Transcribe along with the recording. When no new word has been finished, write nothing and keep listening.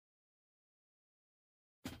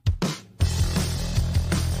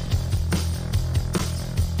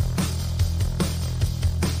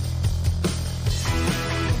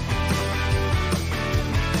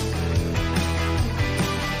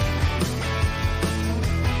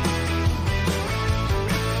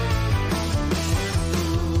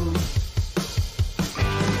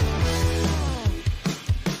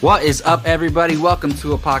What is up, everybody? Welcome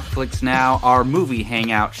to Apocalypse Now, our movie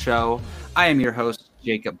hangout show. I am your host,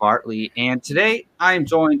 Jacob Bartley, and today I am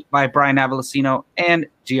joined by Brian Avalosino and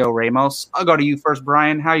Gio Ramos. I'll go to you first,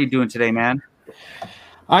 Brian. How are you doing today, man?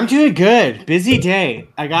 I'm doing good. Busy day.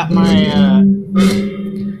 I got my...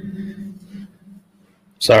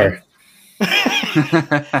 Sorry.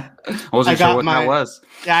 I wasn't sure what that was.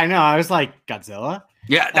 Yeah, I know. I was like, Godzilla?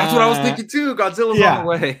 Yeah, that's what I was thinking too. Godzilla's on the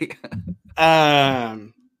way.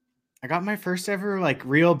 I got my first ever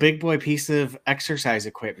real big boy piece of exercise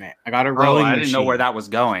equipment. I got a rolling machine. I didn't know where that was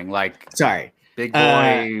going. Sorry. Big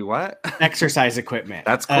boy what? Exercise equipment.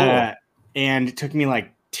 That's cool. And it took me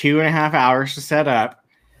 2.5 hours to set up.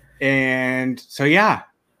 And so, yeah,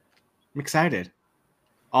 I'm excited.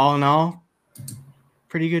 All in all,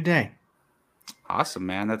 pretty good day. Awesome,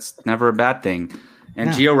 man. That's never a bad thing. And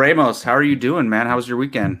Gio Ramos, how are you doing, man? How was your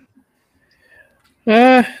weekend?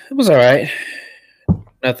 It was all right.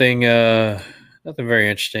 Nothing very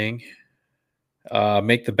interesting.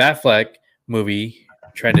 Make the Batfleck movie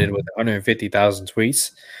trended with 150,000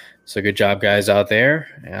 tweets. So good job, guys out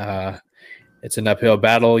there. It's an uphill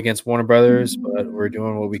battle against Warner Brothers, but we're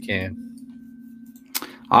doing what we can.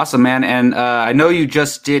 Awesome, man. And I know you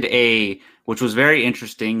just did which was very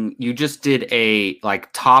interesting. You just did a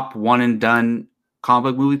top one and done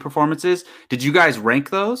comic book movie performances. Did you guys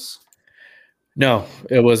rank those? No,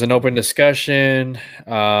 it was an open discussion,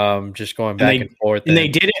 just going back and forth. And they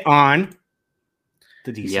did it on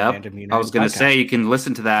the DC Fandom United I was going to say, you can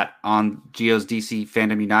listen to that on Gio's DC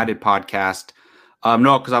Fandom United podcast.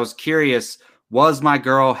 No, because I was curious, was my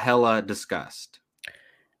girl Hela discussed?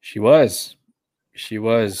 She was.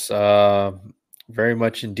 Very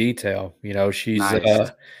much in detail. You know, she's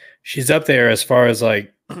up there as far as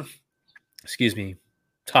excuse me,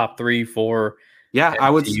 top 3, 4. Yeah, I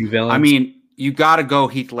would. Villains. I mean, you got to go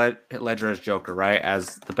Heath Ledger as Joker, right?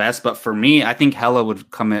 As the best. But for me, I think Hela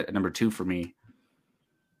would come at number 2 for me.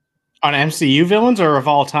 On MCU villains or of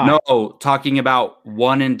all time? No, talking about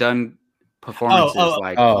one and done performances.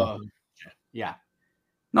 Yeah.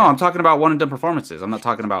 No, I'm talking about one and done performances. I'm not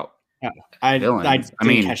talking about villains. I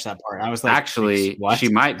didn't catch that part. I was like, actually, she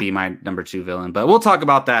might be my number 2 villain, but we'll talk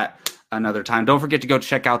about that another time. Don't forget to go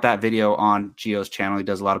check out that video on Gio's channel. He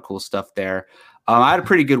does a lot of cool stuff there. I had a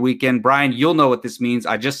pretty good weekend. Brian, you'll know what this means.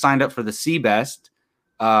 I just signed up for the CBEST,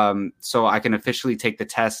 so I can officially take the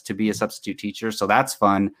test to be a substitute teacher. So that's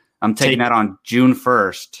fun. I'm taking that on June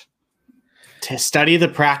 1st. To study the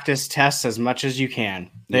practice tests as much as you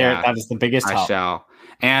can. That is the biggest help. I shall.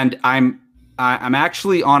 And I'm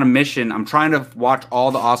actually on a mission. I'm trying to watch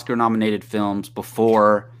all the Oscar-nominated films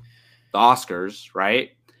before the Oscars, right?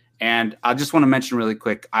 And I just want to mention really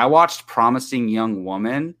quick, I watched Promising Young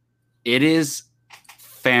Woman. It is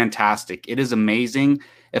fantastic. It is amazing.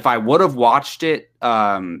 If I would have watched it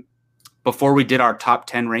before we did our top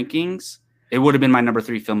 10 rankings, it would have been my number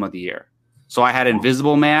 3 film of the year. So I had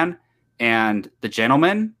Invisible Man and The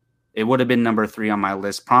Gentleman. It would have been number 3 on my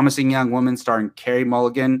list. Promising Young Woman starring Carey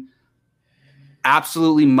Mulligan.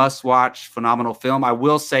 Absolutely must watch, phenomenal film. I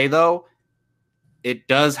will say though, it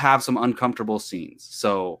does have some uncomfortable scenes.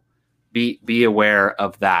 So be aware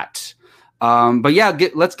of that. But yeah,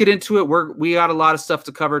 let's get into it. We got a lot of stuff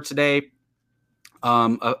to cover today.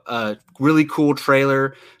 A really cool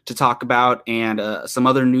trailer to talk about and some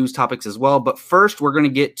other news topics as well. But first, we're going to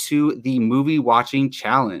get to the movie watching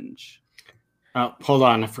challenge. Oh, hold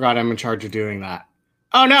on. I forgot I'm in charge of doing that.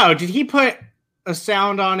 Oh, no. Did he put a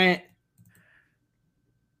sound on it?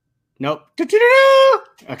 Nope.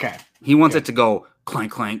 Okay. He wants it to go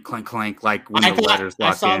clank, clank, clank, clank, like when the letters lock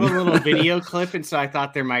in. I saw the little video clip, and so I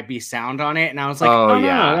thought there might be sound on it. And I was like, oh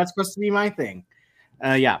yeah, no, that's supposed to be my thing.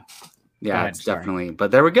 Yeah. Yeah, it's definitely.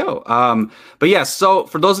 But there we go. But yeah, so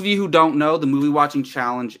for those of you who don't know, the Movie Watching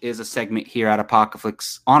Challenge is a segment here at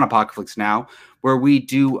Apocalypse Now, where we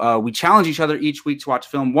challenge each other each week to watch a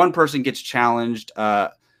film. One person gets challenged.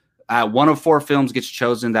 One of 4 films gets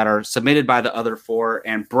chosen that are submitted by the other 4.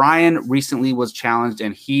 And Brian recently was challenged,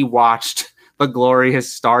 and he watched The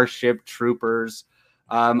Glorious Starship Troopers,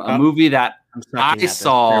 a movie that I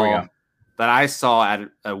saw at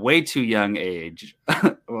a way too young age.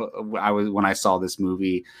 When I saw this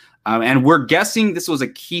movie, and we're guessing this was a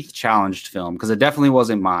Keith challenged film because it definitely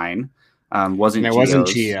wasn't mine. Wasn't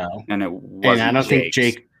Gio, and it wasn't. And I don't think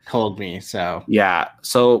Jake told me. So yeah,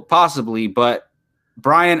 so possibly, but.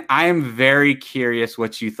 Brian, I am very curious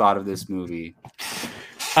what you thought of this movie.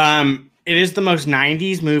 It is the most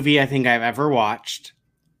 90s movie I think I've ever watched.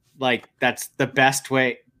 That's the best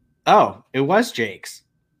way. Oh, it was Jake's.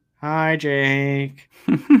 Hi, Jake.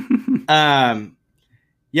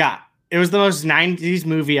 Yeah, it was the most 90s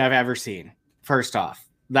movie I've ever seen. First off,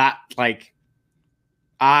 that like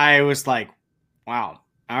I was like, wow,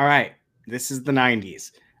 all right, this is the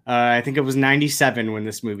 90s. I think it was 97 when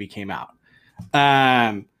this movie came out.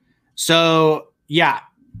 So yeah,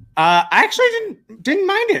 I actually didn't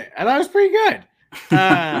mind it. I thought it was pretty good.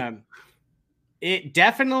 It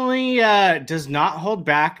definitely does not hold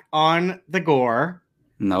back on the gore.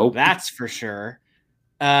 Nope. That's for sure.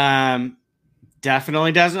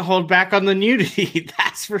 Definitely doesn't hold back on the nudity.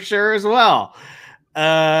 That's for sure as well.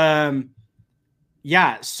 Yeah,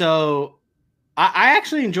 so I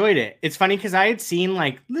actually enjoyed it. It's funny because I had seen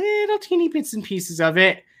like little teeny bits and pieces of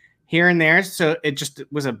it here and there. So it just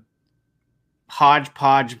was a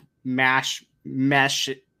hodgepodge mesh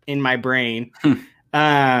in my brain.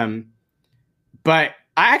 But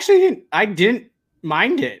I didn't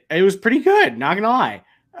mind it. It was pretty good, not gonna lie.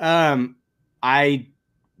 I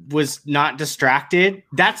was not distracted.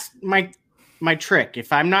 That's my trick.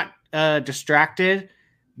 If I'm not distracted,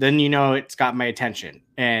 then it's got my attention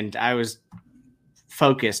and I was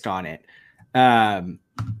focused on it.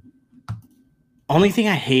 Only thing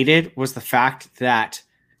I hated was the fact that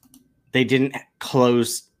they didn't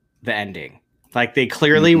close the ending. Like they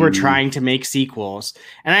clearly were trying to make sequels,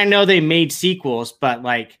 and I know they made sequels, but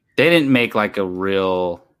like they didn't make like a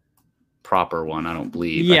real proper one. I don't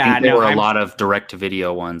believe. Yeah, I think there were a lot of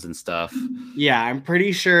direct-to-video ones and stuff. Yeah, I'm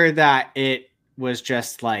pretty sure that it was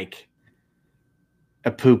just like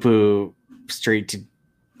a poo-poo straight to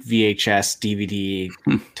VHS, DVD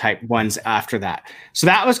type ones after that. So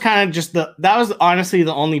that was kind of just that was honestly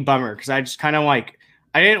the only bummer because I just kind of like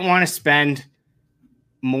I didn't want to spend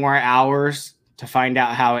more hours to find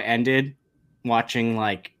out how it ended watching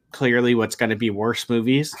like clearly what's going to be worse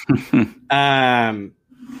movies.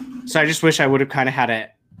 So I just wish I would have kind of had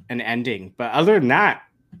an ending, but other than that,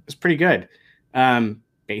 it's pretty good.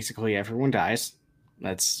 Basically everyone dies.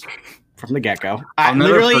 That's from the get-go. I'll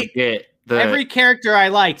never forget every character I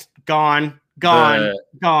liked gone.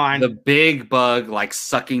 The big bug like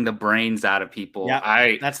sucking the brains out of people. Yep, I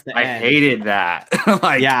end. hated that.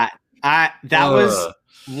 Like that was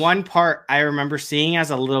one part I remember seeing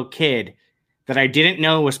as a little kid that I didn't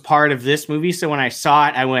know was part of this movie. So when I saw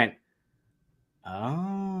it, I went, "Oh,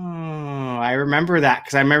 I remember that,"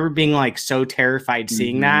 because I remember being like so terrified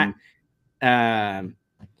seeing that.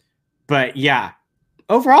 But yeah,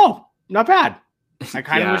 overall, not bad. I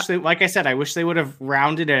kind of wish they, like I said, I wish they would have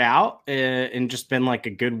rounded it out and just been like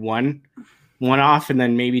a good one-off, and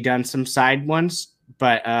then maybe done some side ones.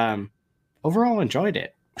 But overall, enjoyed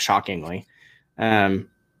it. Shockingly, for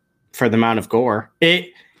the amount of gore,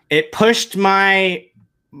 it pushed my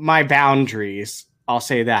boundaries. I'll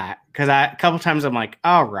say that because a couple times I'm like,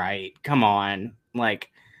 all right, come on,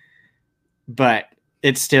 like, but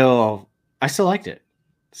I still liked it.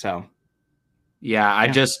 So.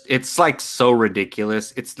 Yeah, it's like so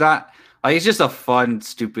ridiculous. It's not like it's just a fun,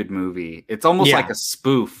 stupid movie. It's almost like a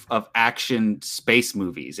spoof of action space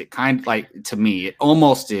movies. It kind of like, to me, it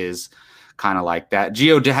almost is kind of like that.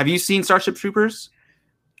 Gio, have you seen Starship Troopers?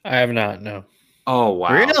 I have not, no. Oh,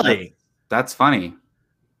 wow. Really? That's funny.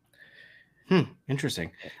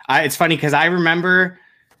 Interesting. It's funny because I remember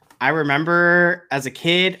as a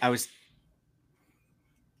kid, I was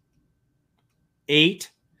 8.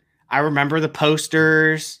 I remember the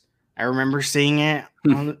posters. I remember seeing it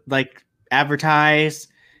on, like advertised.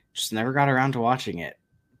 Just never got around to watching it.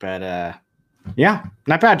 But yeah,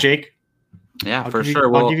 not bad, Jake. Yeah, for sure.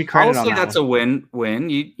 Well, I'll give you credit on that. That's a win.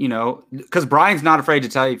 You know, because Brian's not afraid to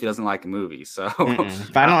tell you if he doesn't like a movie. So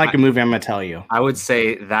if I don't like a movie, I'm gonna tell you. I would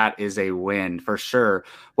say that is a win for sure.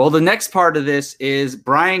 Well, the next part of this is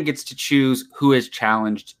Brian gets to choose who is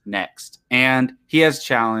challenged next, and he has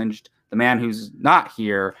challenged the man who's not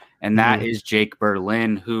here. And that is Jake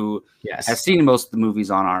Berlin, who has seen most of the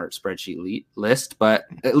movies on our spreadsheet list, but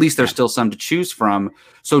at least there's still some to choose from.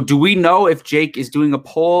 So do we know if Jake is doing a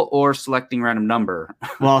poll or selecting random number?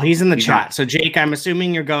 Well, he's in the chat. Not. So Jake, I'm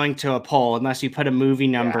assuming you're going to a poll unless you put a movie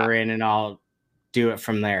number in and I'll do it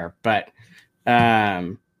from there. But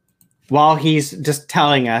while he's just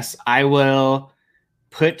telling us, I will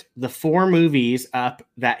put the 4 movies up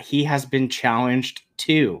that he has been challenged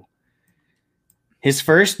to. His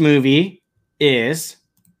first movie is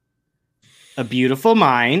A Beautiful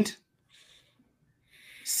Mind.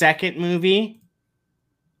 Second movie,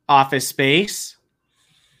 Office Space.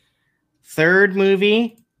 Third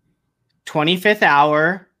movie, 25th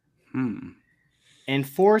Hour. And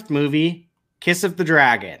fourth movie, Kiss of the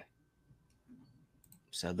Dragon.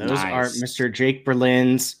 So those are Mr. Jake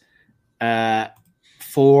Berlin's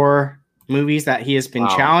 4 movies that he has been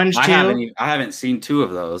challenged to. I haven't seen 2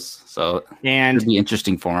 of those, so it'd be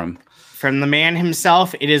interesting for him. from the man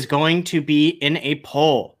himself. It is going to be in a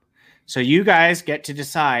poll. So you guys get to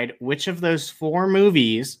decide which of those 4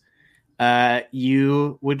 movies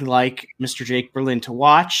you would like Mr. Jake Berlin to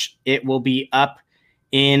watch. It will be up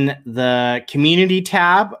in the community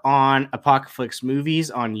tab on Apocalypse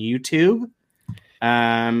Movies on YouTube.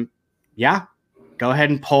 Yeah, go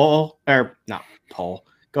ahead and poll, or not poll.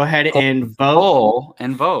 Go ahead and vote. Poll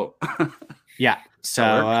and vote. Yeah.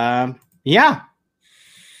 So, yeah.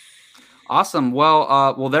 Awesome.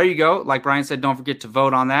 Well, there you go. Like Brian said, don't forget to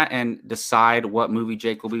vote on that and decide what movie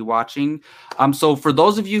Jake will be watching. So for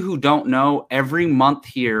those of you who don't know, every month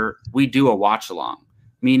here we do a watch along,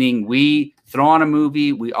 meaning we throw on a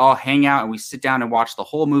movie, we all hang out and we sit down and watch the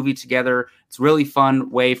whole movie together. It's a really fun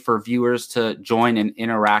way for viewers to join and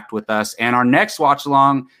interact with us. And our next watch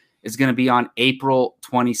along is going to be on April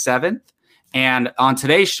 27th. And on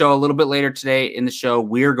today's show, a little bit later today in the show,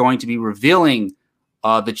 we're going to be revealing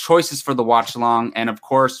the choices for the watch along. And of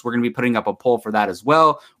course, we're going to be putting up a poll for that as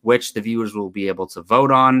well, which the viewers will be able to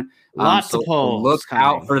vote on. Lots of polls. Look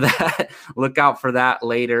out for that. Look out for that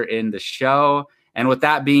later in the show. And with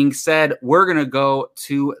that being said, we're going to go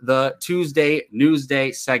to the Tuesday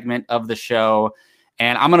Newsday segment of the show.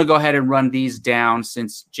 And I'm going to go ahead and run these down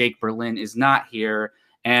since Jake Berlin is not here.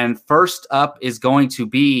 And first up is going to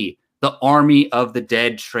be the Army of the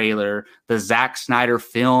Dead trailer, the Zack Snyder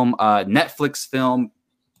film, Netflix film.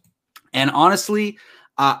 And honestly,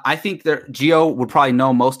 I think that Gio would probably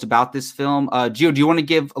know most about this film. Gio, do you want to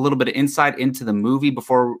give a little bit of insight into the movie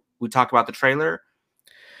before we talk about the trailer?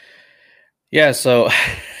 Yeah, so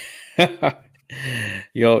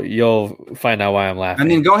you'll find out why I'm laughing. I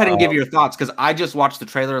mean, go ahead and give your thoughts, because I just watched the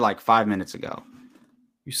trailer like 5 minutes ago.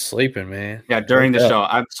 You sleeping, man? Yeah, during the show.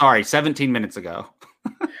 I'm sorry, 17 minutes ago.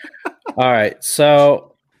 All right,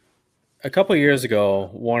 so a couple years ago,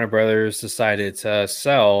 Warner Brothers decided to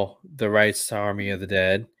sell the rights to Army of the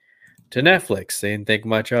Dead to Netflix. They didn't think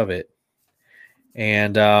much of it.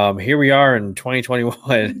 And here we are in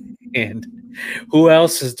 2021, and who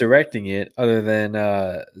else is directing it other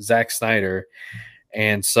than Zack Snyder?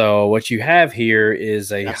 And so what you have here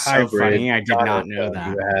is a hybrid. So funny. I did not know that.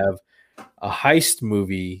 You have a heist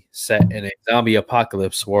movie set in a zombie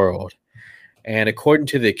apocalypse world. And according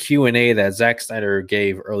to the Q&A that Zack Snyder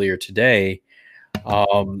gave earlier today,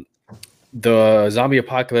 the zombie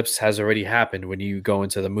apocalypse has already happened when you go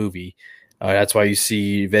into the movie. That's why you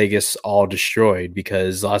see Vegas all destroyed,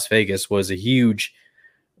 because Las Vegas was a huge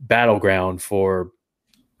battleground for,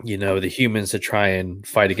 the humans to try and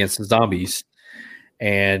fight against the zombies.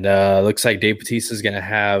 And looks like Dave Bautista is going to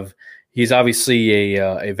have, he's obviously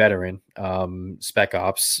a veteran, Spec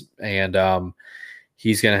Ops, and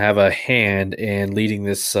he's going to have a hand in leading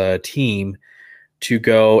this team to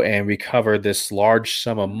go and recover this large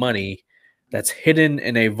sum of money that's hidden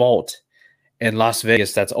in a vault in Las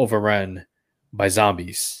Vegas that's overrun by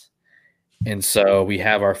zombies. And so we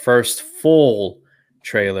have our first full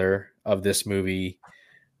trailer of this movie,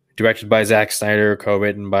 directed by Zack Snyder,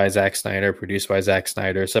 co-written by Zack Snyder, produced by Zack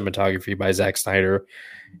Snyder, cinematography by Zack Snyder.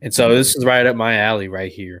 And so this is right up my alley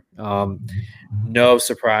right here. No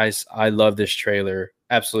surprise. I love this trailer.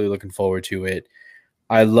 Absolutely looking forward to it.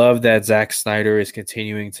 I love that Zack Snyder is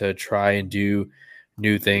continuing to try and do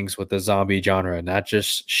new things with the zombie genre, not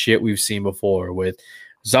just shit we've seen before with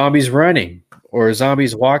zombies running or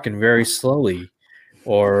zombies walking very slowly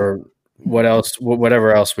or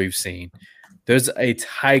whatever else we've seen. There's a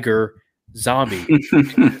tiger zombie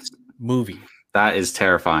in this movie. That is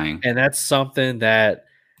terrifying. And that's something that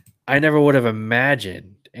I never would have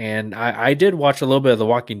imagined. And I did watch a little bit of The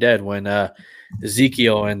Walking Dead when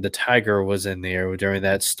Ezekiel and the tiger was in there during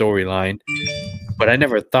that storyline. But I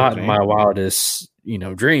never thought in my wildest,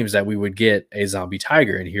 dreams that we would get a zombie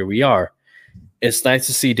tiger. And here we are. It's nice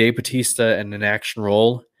to see Dave Bautista in an action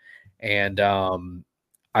role. And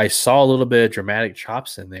I saw a little bit of dramatic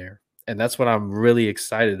chops in there. And that's what I'm really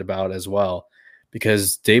excited about as well.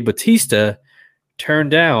 Because Dave Bautista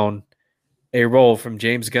turned down a role from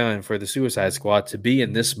James Gunn for the Suicide Squad to be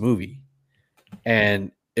in this movie.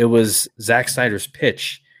 And it was Zack Snyder's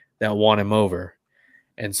pitch that won him over.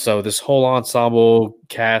 And so this whole ensemble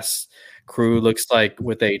cast crew looks like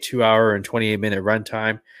with a 2-hour and 28-minute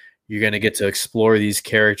runtime, you're going to get to explore these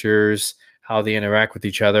characters, how they interact with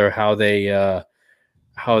each other, how they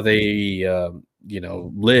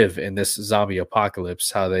live in this zombie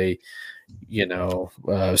apocalypse, how they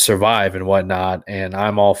survive and whatnot. And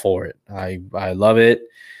I'm all for it. I love it.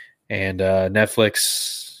 And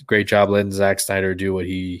Netflix, great job letting Zack Snyder do what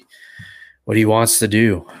he wants to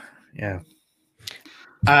do. Yeah.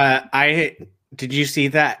 Did you see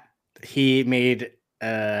that he made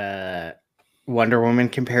Wonder Woman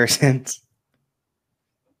comparisons.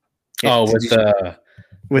 Oh, Did with you- the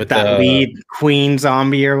with that the- lead queen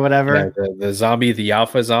zombie or whatever. the zombie, the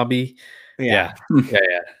alpha zombie. Yeah. Yeah.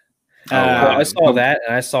 Oh, wow. Well, I saw that,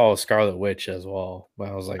 and I saw Scarlet Witch as well. But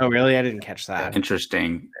I was like, Oh, really? I didn't catch that.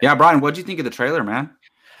 Interesting. Yeah, Brian, what do you think of the trailer, man?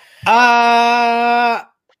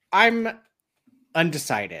 I'm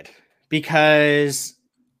undecided because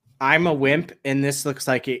I'm a wimp, and this looks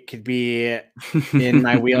like it could be in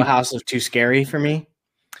my wheelhouse of too scary for me.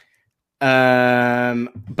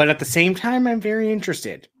 But at the same time, I'm very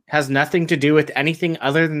interested. Has nothing to do with anything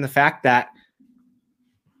other than the fact that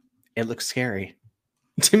it looks scary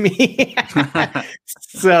to me.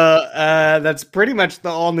 So that's pretty much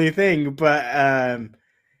the only thing. But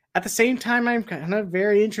at the same time, I'm kind of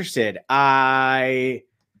very interested.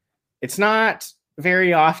 It's not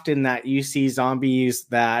very often that you see zombies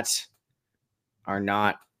that are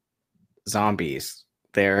not zombies.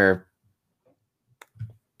 They're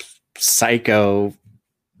psycho,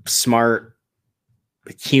 smart,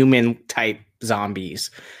 human type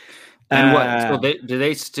zombies. And what? So do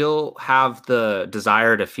they still have the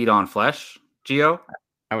desire to feed on flesh, Gio?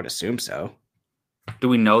 I would assume so. Do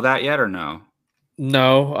we know that yet or no?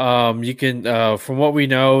 no. You can, from what we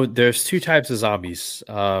know, there's two types of zombies.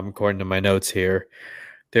 According to my notes here,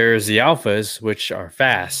 there's the alphas, which are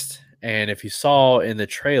fast, and if you saw in the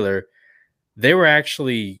trailer, they were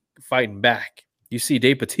actually fighting back. You see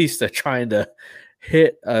Dave Bautista trying to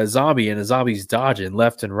hit a zombie, and the zombie's dodging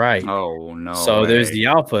left and right. Oh no! So there's way. the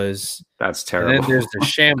alphas, That's and terrible. then there's the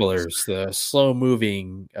shamblers, the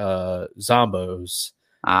slow-moving zombos.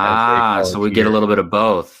 So we get a little bit of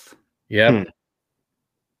both. Yep.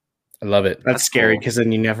 I love it. That's scary cool. because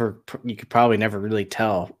then you could probably never really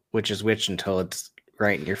tell which is which until it's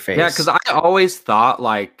right in your face. Yeah, because I always thought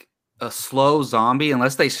like a slow zombie,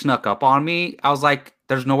 unless they snuck up on me, I was like,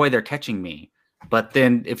 there's no way they're catching me. But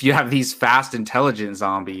then if you have these fast, intelligent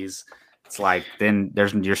zombies, it's like then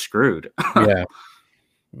you're screwed. Yeah.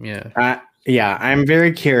 Yeah. Yeah, I'm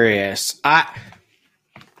very curious.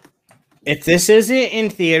 If this isn't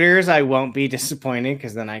in theaters, I won't be disappointed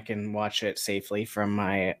because then I can watch it safely from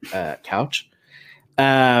my couch.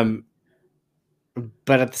 But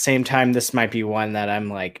at the same time, this might be one that I'm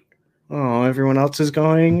like, oh, everyone else is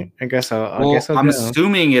going. I guess I'll I'm go.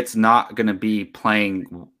 assuming it's not going to be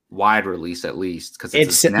playing wide release at least because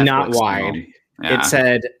It's not wide. Yeah. It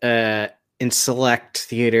said in select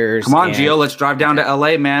theaters. Come on, and- Gio, let's drive down to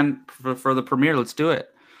LA, man, for the premiere. Let's do it.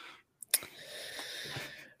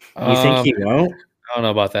 You think he won't? I don't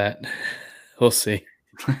know about that. We'll see.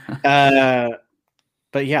 But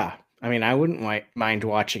yeah, I mean, I wouldn't mind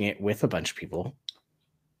watching it with a bunch of people.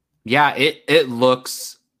 Yeah, it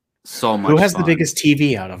looks so much. Who has fun. the biggest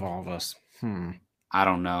TV out of all of us? I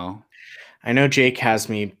don't know. I know Jake has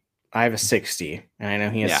me. I have a 60, and I know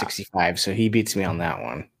he has Yeah. 65, so he beats me on that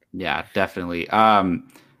one. Yeah, definitely.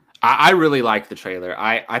 I really liked the trailer.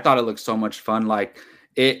 I thought it looked so much fun. Like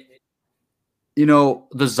it,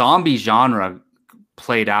 the zombie genre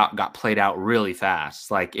got played out really fast.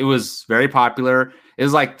 Like it was very popular. It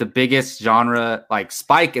was like the biggest genre, like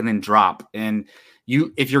spike and then drop. And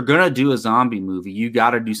if you're gonna do a zombie movie, you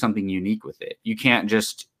got to do something unique with it. You can't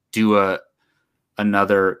just do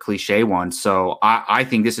another cliche one. So I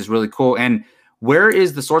think this is really cool. And where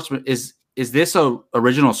is the source? Is this a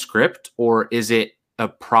original script or is it a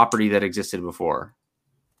property that existed before?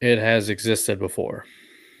 It has existed before.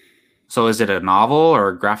 So is it a novel or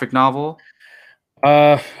a graphic novel?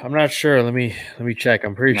 I'm not sure. Let me check.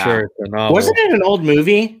 I'm pretty sure it's a novel. Wasn't it an old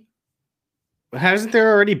movie? Hasn't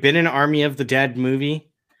there already been an Army of the Dead movie?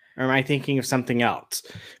 Or am I thinking of something else?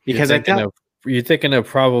 Because you're thinking of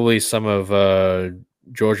probably some of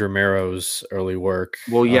George Romero's early work.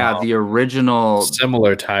 Well, yeah, the original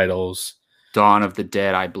similar titles. Dawn of the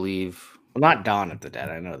Dead, I believe. Well, not Dawn of the Dead.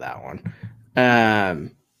 I know that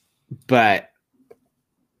one. But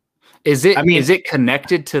is it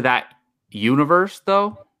connected to that universe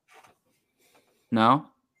though? No,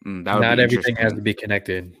 not everything has to be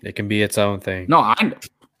connected. It can be its own thing. No,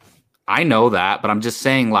 I know that, but I'm just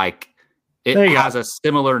saying, like, it has a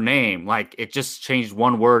similar name. Like, it just changed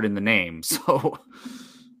one word in the name. So,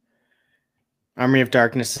 Army of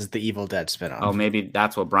Darkness is the Evil Dead spinoff. Oh, maybe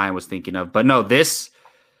that's what Brian was thinking of. But no, this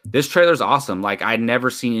trailer's awesome. Like, I'd never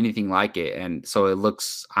seen anything like it, and so it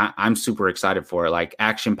looks. I'm super excited for it. Like,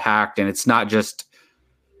 action packed, and it's not just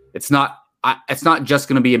going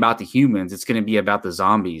to be about the humans. It's going to be about the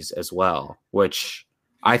zombies as well, which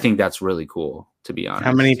I think that's really cool. To be honest,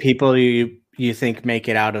 how many people do you think make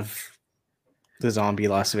it out of the zombie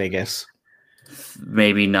Las Vegas?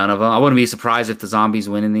 Maybe none of them. I wouldn't be surprised if the zombies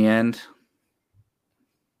win in the end.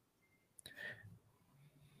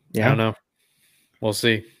 I don't know. We'll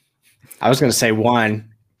see. I was going to say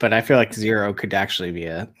 1, but I feel like 0 could actually be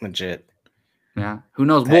a legit. Yeah. Who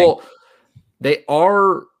knows? thing. Well, they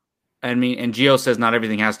are. I mean, and Gio says not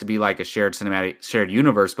everything has to be like a shared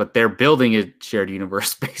universe, but they're building a shared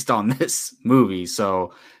universe based on this movie.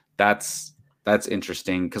 So that's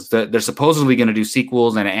interesting because they're supposedly going to do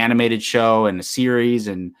sequels and an animated show and a series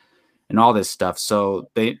and all this stuff. So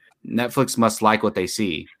Netflix must like what they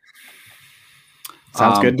see.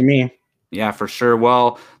 Sounds good to me. Yeah, for sure.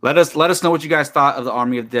 Well, let us know what you guys thought of the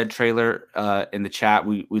Army of the Dead trailer in the chat.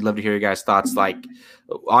 We'd love to hear your guys' thoughts. Like,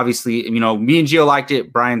 obviously, me and Gio liked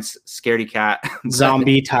it. Brian's scaredy cat.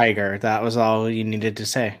 Zombie tiger. That was all you needed to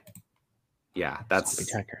say. Yeah, that's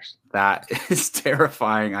zombie tigers. That is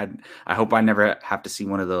terrifying. I hope I never have to see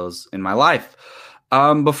one of those in my life.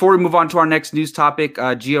 Before we move on to our next news topic,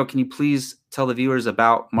 Gio, can you please tell the viewers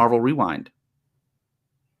about Marvel Rewind?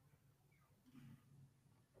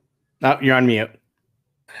 Oh, you're on mute.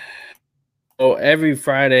 So every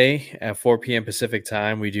Friday at 4 p.m. Pacific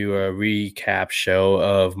time, we do a recap show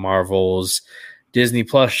of Marvel's Disney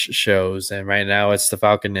Plus shows. And right now it's The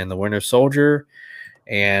Falcon and the Winter Soldier.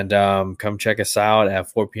 And come check us out at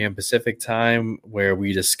 4 p.m. Pacific time, where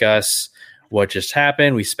we discuss what just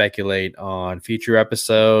happened. We speculate on future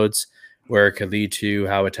episodes, where it could lead to,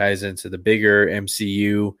 how it ties into the bigger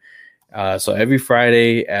MCU. So every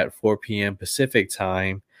Friday at 4 p.m. Pacific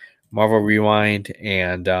time, Marvel Rewind.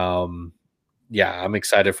 And yeah, I'm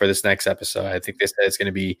excited for this next episode. I think they said it's going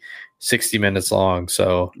to be 60 minutes long.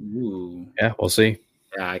 So yeah, we'll see.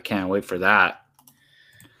 Yeah, I can't wait for that.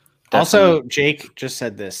 Definitely. Also, Jake just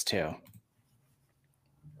said this too.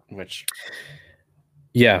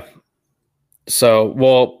 Yeah. So,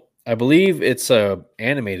 well, I believe it's a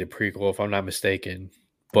animated prequel, if I'm not mistaken.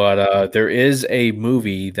 But there is a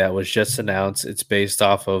movie that was just announced. It's based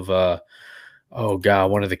off of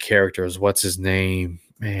one of the characters. What's his name?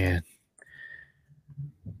 Man.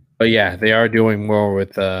 But yeah, they are doing more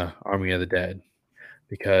with Army of the Dead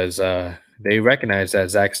because they recognize that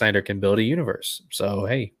Zack Snyder can build a universe. So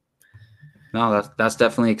hey. No, that's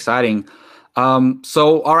definitely exciting.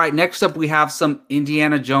 So, all right, next up we have some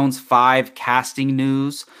Indiana Jones 5 casting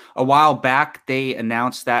news. A while back, they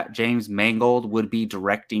announced that James Mangold would be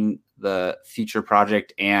directing the future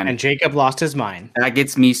project, and Jacob lost his mind. That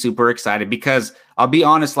gets me super excited because I'll be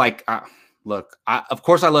honest, like, look, of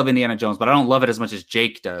course I love Indiana Jones, but I don't love it as much as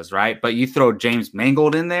Jake does, right? But you throw James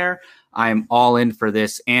Mangold in there, I'm all in for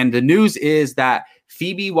this. And the news is that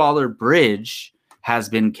Phoebe Waller-Bridge has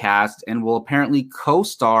been cast and will apparently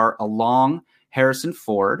co-star along Harrison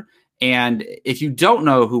Ford. And if you don't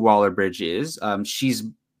know who Waller-Bridge is, she's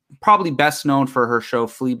probably best known for her show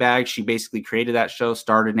Fleabag. She basically created that show,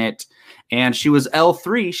 starred in it, and she was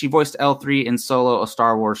L3. She voiced L3 in Solo, a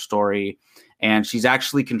Star Wars story, and she's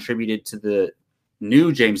actually contributed to the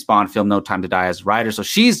new James Bond film, No Time to Die, as writer. So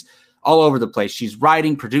she's all over the place. She's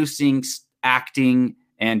writing, producing, acting,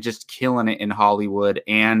 and just killing it in Hollywood.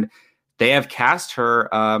 And they have cast her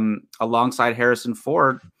alongside Harrison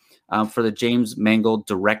Ford for the James Mangold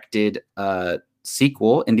directed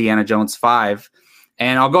sequel, Indiana Jones 5.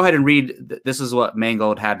 And I'll go ahead and read. This is what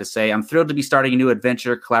Mangold had to say. "I'm thrilled to be starting a new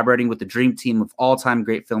adventure, collaborating with the dream team of all-time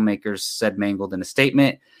great filmmakers," said Mangold in a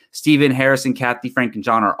statement. "Stephen, Harrison, Kathy, Frank, and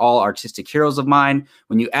John are all artistic heroes of mine.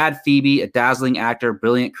 When you add Phoebe, a dazzling actor,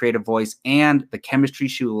 brilliant creative voice, and the chemistry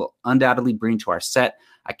she will undoubtedly bring to our set,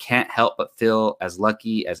 I can't help but feel as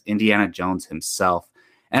lucky as Indiana Jones himself."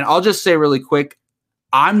 And I'll just say really quick,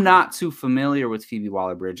 I'm not too familiar with Phoebe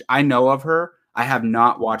Waller-Bridge. I know of her. I have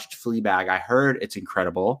not watched Fleabag. I heard it's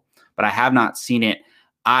incredible, but I have not seen it.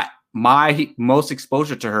 My most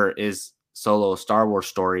exposure to her is Solo, a Star Wars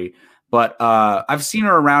story, but I've seen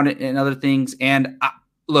her around in other things. And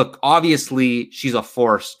look, obviously she's a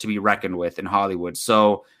force to be reckoned with in Hollywood.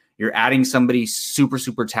 So you're adding somebody super,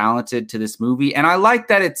 super talented to this movie. And I like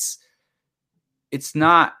that it's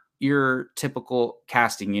not your typical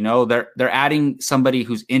casting, you know, they're adding somebody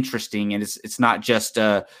who's interesting, and it's not just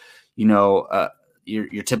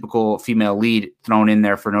your typical female lead thrown in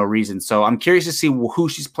there for no reason. So I'm curious to see who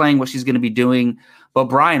she's playing, what she's going to be doing. But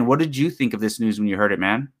Brian, what did you think of this news when you heard it,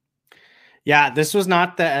 man? Yeah, this was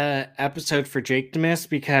not the episode for Jake to miss,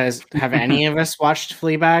 because have any of us watched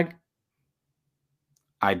Fleabag?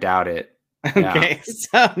 I doubt it. Okay,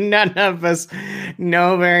 so none of us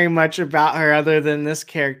know very much about her other than this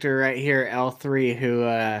character right here, L3,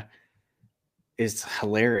 who is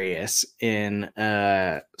hilarious in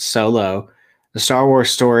Solo, the Star Wars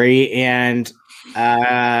story. And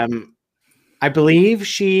I believe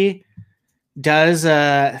she does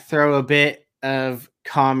throw a bit of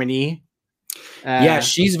comedy Yeah,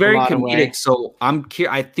 she's a very lot of comedic. way. So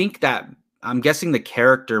I think that I'm guessing the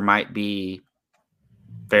character might be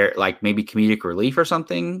fair, like maybe comedic relief or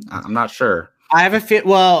something. I'm not sure. I have a fit.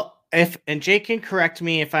 Well, and Jake can correct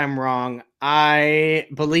me if I'm wrong. I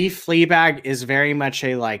believe Fleabag is very much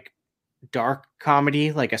a like dark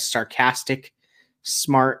comedy, like a sarcastic,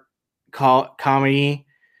 smart comedy.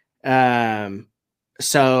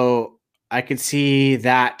 So I could see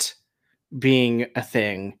that being a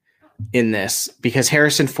thing in this because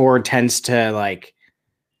Harrison Ford tends to like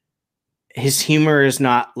his humor is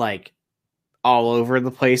not like all over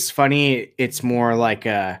the place funny. It's more like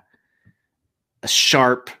a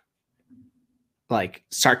sharp, like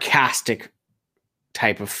sarcastic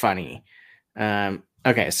type of funny.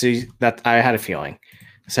 Okay, so that I had a feeling.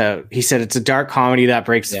 So he said it's a dark comedy that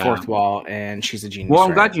breaks the fourth wall, and she's a genius. Well,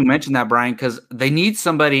 I'm glad you mentioned that, Brian, because they need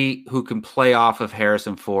somebody who can play off of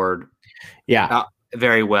Harrison Ford,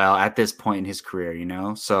 very well at this point in his career. You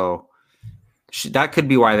know, so that could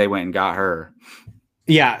be why they went and got her.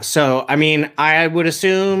 Yeah. So I mean, I would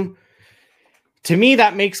assume. To me,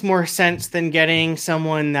 that makes more sense than getting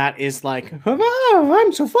someone that is like, oh,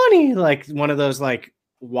 I'm so funny. Like one of those like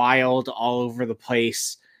wild, all over the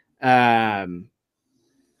place,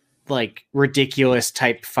 like ridiculous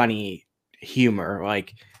type funny humor.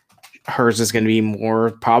 Like hers is going to be more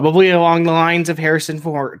probably along the lines of Harrison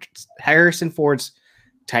Ford's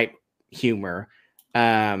type humor.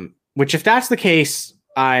 Which if that's the case,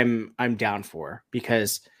 I'm down for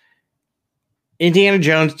because Indiana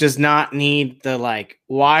Jones does not need the like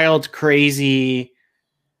wild, crazy,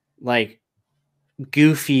 like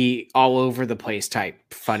goofy, all over the place type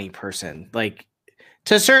funny person. Like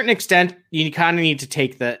to a certain extent, you kind of need to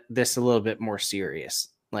take this a little bit more serious.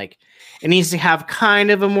 Like it needs to have kind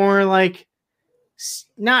of a more like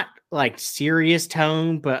not like serious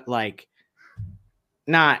tone, but like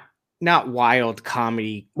not wild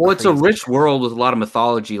comedy. Well, it's a rich world with a lot of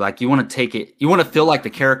mythology. Like you want to take it, you want to feel like the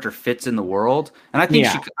character fits in the world. And I think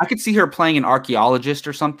I could see her playing an archaeologist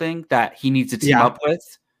or something that he needs to team up with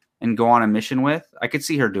and go on a mission with. I could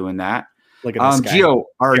see her doing that. Look at this guy. Gio,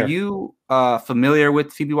 are you familiar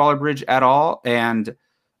with Phoebe Waller-Bridge at all? And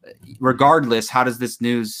regardless, how does this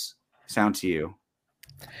news sound to you?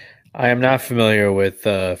 I am not familiar with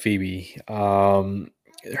Phoebe.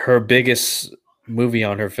 Her biggest movie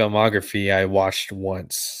on her filmography I watched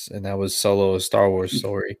once, and that was Solo: A Star Wars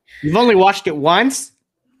Story. You've only watched it once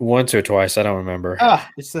or twice, I don't remember.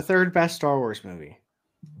 It's the third best Star Wars movie.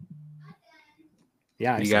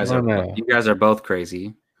 Yeah, you guys are both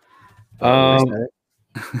crazy. So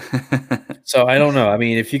I don't know. I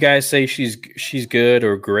mean, if you guys say she's good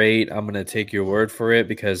or great, I'm gonna take your word for it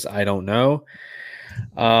because I don't know.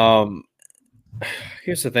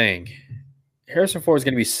 Here's the thing: Harrison Ford is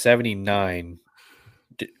gonna be 79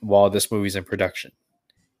 while this movie's in production.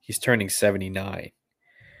 He's turning 79.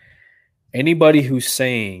 Anybody who's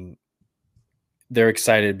saying they're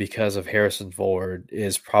excited because of Harrison Ford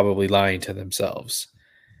is probably lying to themselves.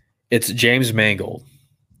 It's James Mangold.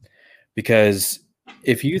 Because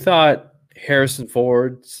if you thought Harrison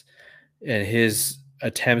Ford's and his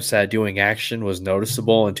attempts at doing action was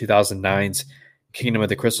noticeable in 2009's Kingdom of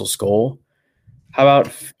the Crystal Skull, how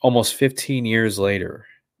about almost 15 years later?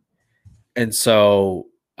 And so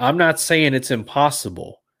I'm not saying it's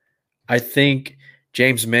impossible. I think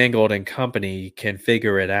James Mangold and company can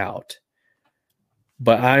figure it out.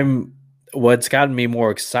 But what's gotten me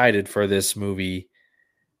more excited for this movie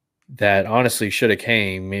that honestly should have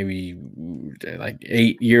came maybe like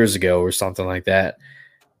 8 years ago or something like that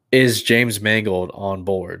is James Mangold on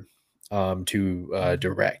board to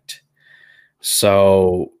direct.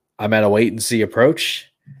 So I'm at a wait and see approach.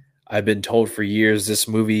 I've been told for years this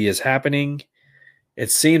movie is happening. It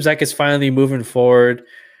seems like it's finally moving forward.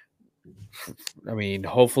 I mean,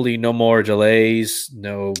 hopefully no more delays,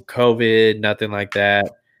 no COVID, nothing like that.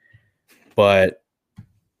 But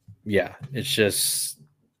yeah, it's just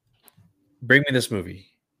bring me this movie.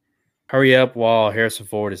 Hurry up while Harrison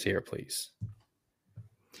Ford is here, please.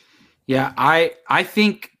 Yeah, I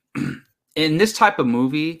think in this type of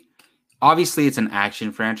movie, obviously it's an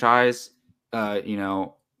action franchise,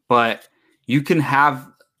 but you can have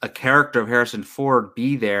a character of Harrison Ford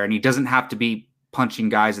be there, and he doesn't have to be punching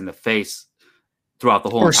guys in the face throughout the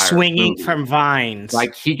whole entire swinging movie. From vines.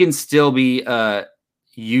 Like he can still be a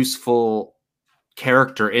useful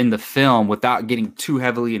character in the film without getting too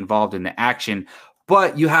heavily involved in the action.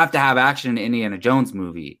 But you have to have action in an Indiana Jones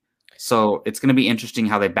movie. So it's going to be interesting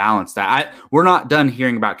how they balance that. We're not done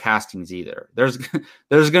hearing about castings either. There's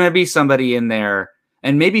going to be somebody in there,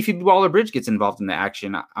 and maybe Phoebe Waller-Bridge gets involved in the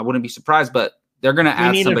action. I wouldn't be surprised, but they're going to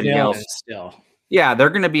add somebody else. Still, yeah, there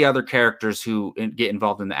are going to be other characters who get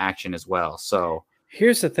involved in the action as well. So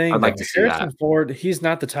here's the thing: I'd like to see Harrison Ford, he's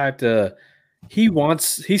not the type to. He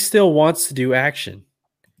still wants to do action.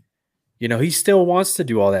 You know, he still wants to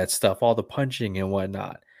do all that stuff, all the punching and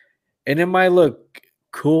whatnot. And it might look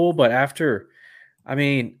cool, but after, I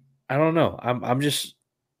mean, I don't know. I'm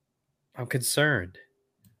concerned.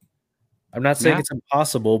 I'm not saying it's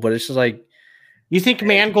impossible, but it's just like. You think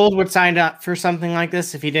Mangold would sign up for something like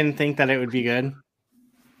this if he didn't think that it would be good?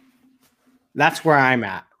 That's where I'm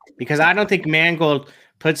at. Because I don't think Mangold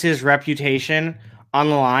puts his reputation on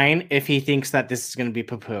the line if he thinks that this is going to be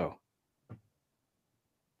poo-poo.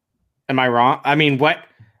 Am I wrong? I mean,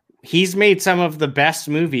 he's made some of the best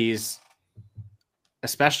movies,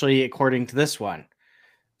 especially according to this one.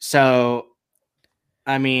 So,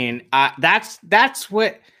 I mean, that's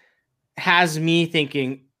what has me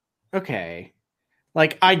thinking, okay,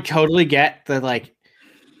 like I totally get the like,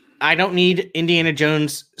 I don't need Indiana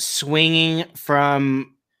Jones swinging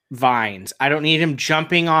from vines. I don't need him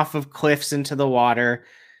jumping off of cliffs into the water.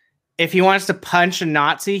 If he wants to punch a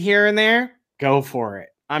Nazi here and there, go for it.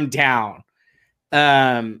 I'm down.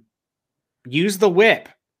 Use the whip.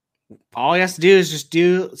 All he has to do is just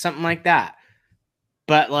do something like that.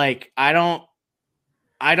 But like, I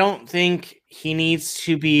don't think he needs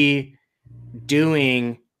to be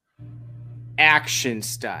doing action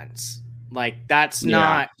stunts. Like that's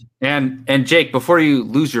not. And Jake, before you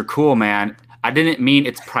lose your cool, man, I didn't mean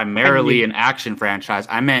it's primarily an action franchise.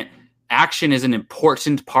 I meant action is an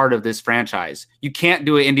important part of this franchise. You can't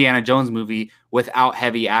do an Indiana Jones movie without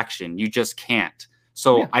heavy action. You just can't.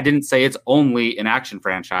 So I didn't say it's only an action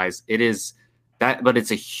franchise. It is that, but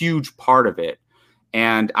it's a huge part of it.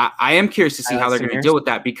 And I am curious to see how they're going to deal with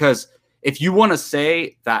that, because if you want to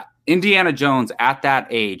say that Indiana Jones at that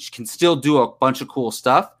age can still do a bunch of cool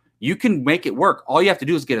stuff, you can make it work. All you have to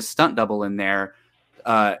do is get a stunt double in there,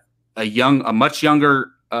 a much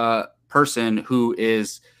younger person who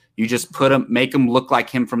is, you just make him look like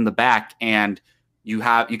him from the back, and you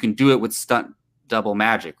can do it with stunt double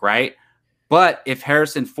magic, right? But if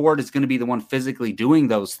Harrison Ford is going to be the one physically doing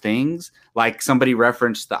those things, like somebody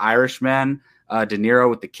referenced The Irishman, De Niro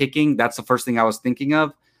with the kicking, that's the first thing I was thinking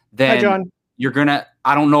of. Then Hi, John.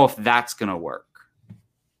 I don't know if that's gonna work.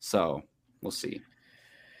 So we'll see.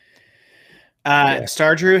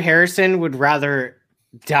 Star Drew Harrison would rather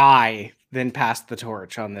die than pass the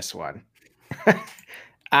torch on this one.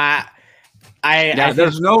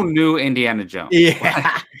 There's no new Indiana Jones.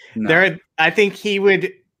 Yeah, No. I think he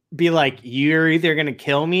would be like, you're either gonna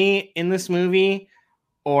kill me in this movie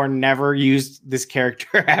or never use this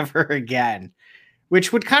character ever again,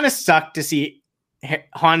 which would kind of suck to see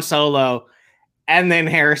Han Solo and then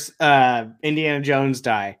Indiana Jones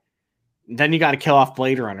die. Then you got to kill off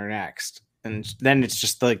Blade Runner next. And then it's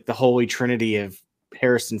just like the holy trinity of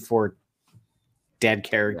Harrison Ford dead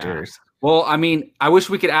characters. Yeah. Well, I mean, I wish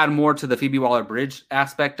we could add more to the Phoebe Waller-Bridge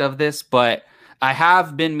aspect of this, but I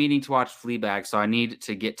have been meaning to watch Fleabag, so I need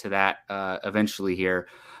to get to that eventually here.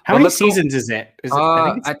 How many seasons is it?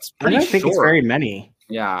 I don't think it's very many.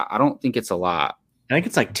 Yeah, I don't think it's a lot. I think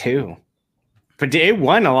it's like 2. But it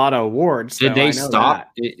won a lot of awards. Did they stop?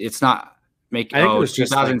 It's not making. I think it was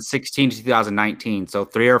 2016 to 2019, so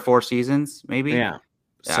 3 or 4 seasons, maybe. Yeah.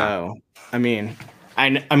 So I mean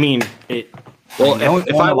it. Well,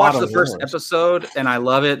 if I watch the first episode and I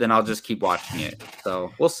love it, then I'll just keep watching it.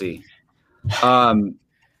 So we'll see. But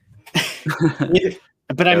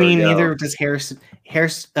I mean, neither does Harrison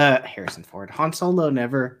Ford. Han Solo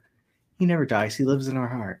never dies. He lives in our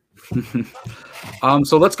heart.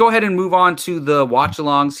 So let's go ahead and move on to the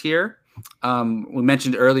watch-alongs here. We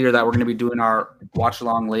mentioned earlier that we're going to be doing our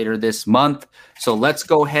watch-along later this month. So let's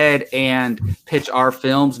go ahead and pitch our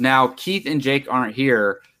films. Now, Keith and Jake aren't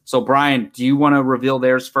here. So, Brian, do you want to reveal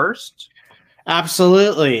theirs first?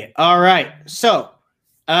 Absolutely. All right. So,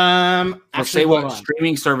 I'll say what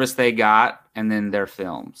streaming service they got and then their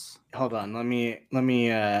films. Hold on. Let me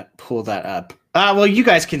pull that up. Well, you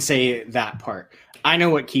guys can say that part. I know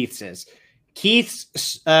what Keith says.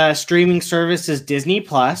 Keith's streaming service is Disney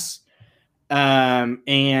Plus,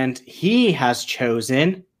 and he has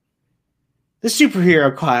chosen the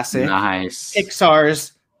superhero classic, nice,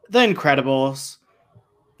 Pixar's The Incredibles.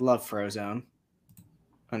 Love Frozone.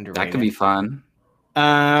 Underrated. That could be fun.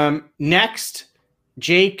 Next,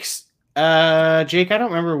 Jake's. Jake, I don't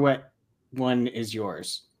remember what one is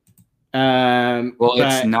yours.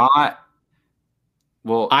 It's not.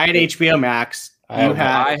 Well, I had HBO Max.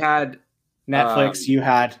 I had Netflix. You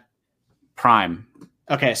had Prime.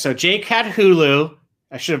 Okay, so Jake had Hulu.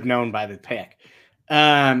 I should have known by the pick.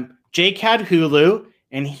 Jake had Hulu,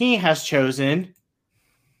 and he has chosen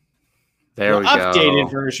There we updated go.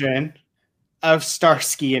 version of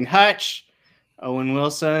Starsky and Hutch, Owen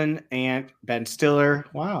Wilson and Ben Stiller.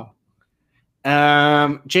 Wow.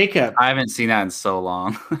 Jacob, I haven't seen that in so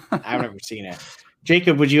long. I've never seen it.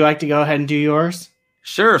 Jacob, would you like to go ahead and do yours?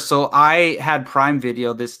 Sure. So I had Prime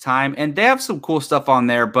Video this time, and they have some cool stuff on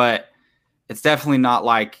there, but it's definitely not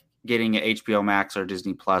like getting an HBO Max or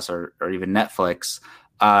Disney Plus or even Netflix.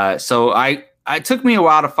 So it took me a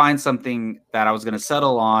while to find something that I was going to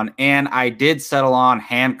settle on, and I did settle on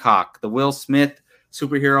Hancock, the Will Smith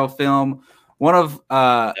superhero film. One of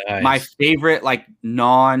my favorite, like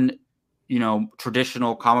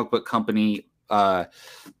traditional comic book company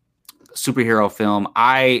superhero film.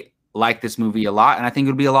 I like this movie a lot, and I think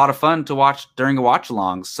it would be a lot of fun to watch during a watch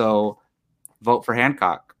along. So vote for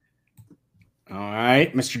Hancock. All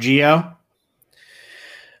right, Mr. Gio.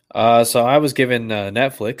 So I was given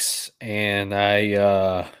Netflix, and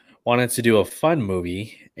I wanted to do a fun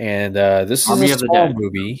movie, and this is a small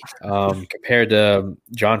movie compared to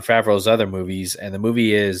Jon Favreau's other movies, and the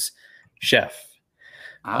movie is Chef.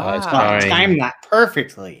 Timed that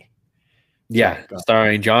perfectly. Yeah,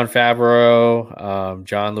 starring Jon Favreau,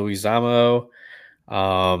 John Leguizamo,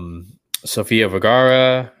 Sofia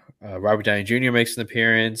Vergara, Robert Downey Jr. makes an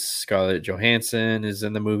appearance. Scarlett Johansson is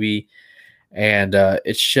in the movie. And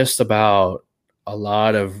it's just about a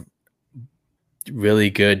lot of really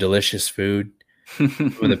good, delicious food.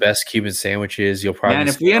 Some of the best Cuban sandwiches you'll probably. And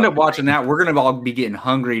if we end up watching that, we're gonna all be getting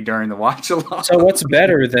hungry during the watch along. So what's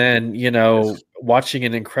better than watching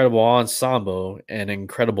an incredible ensemble and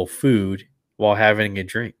incredible food while having a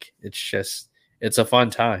drink? It's a fun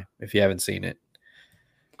time if you haven't seen it.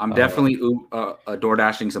 I'm definitely door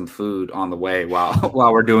dashing some food on the way while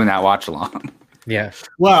we're doing that watch along. Yeah.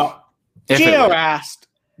 Well. Gio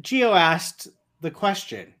asked the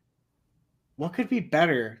question, what could be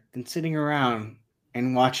better than sitting around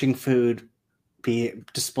and watching food be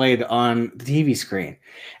displayed on the TV screen?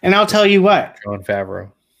 And I'll tell you what. Jon Favreau.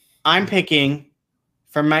 I'm picking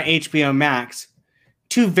from my HBO Max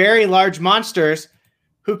two very large monsters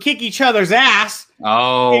who kick each other's ass in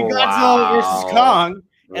Godzilla vs. Kong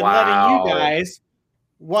and letting you guys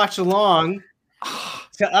watch along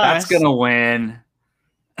to us. That's going to win.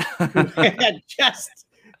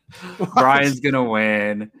 Brian's gonna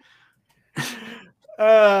win.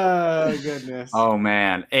 Oh goodness. Oh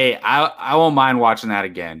man. Hey, I won't mind watching that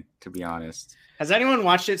again, to be honest. Has anyone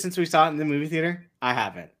watched it since we saw it in the movie theater? I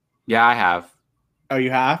haven't. Yeah, I have. Oh, you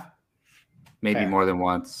have? Maybe more than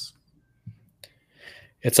once.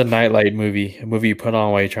 It's a nightlight movie, a movie you put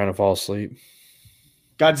on while you're trying to fall asleep.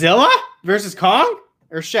 Godzilla versus Kong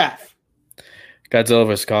or Chef? Godzilla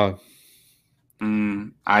vs. Kong.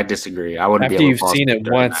 I disagree. I wouldn't. After you've seen it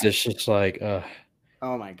once, it's just like, oh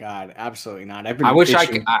my god, absolutely not. I wish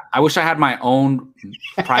I had my own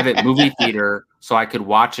private movie theater so I could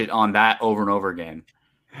watch it on that over and over again.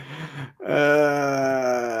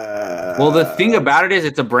 Well, the thing about it is,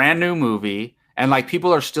 it's a brand new movie, and like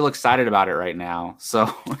people are still excited about it right now.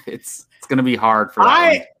 So it's gonna be hard for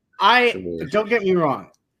that. Don't get me wrong.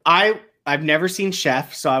 I've never seen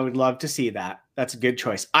Chef, so I would love to see that. That's a good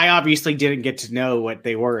choice. I obviously didn't get to know what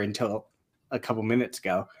they were until a couple minutes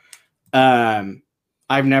ago.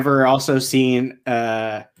 I've never also seen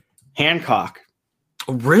Hancock.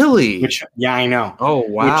 Really? I know. Oh,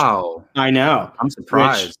 wow. I know. I'm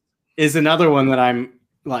surprised. Which is another one that I'm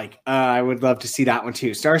like, I would love to see that one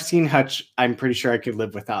too. Starsky and Hutch, I'm pretty sure I could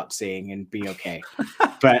live without seeing and be okay.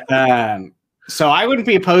 But so I wouldn't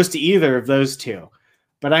be opposed to either of those two.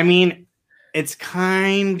 But I mean, it's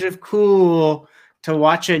kind of cool to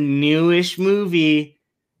watch a newish movie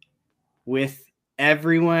with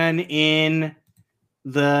everyone in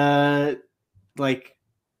the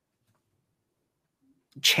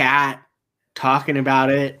chat talking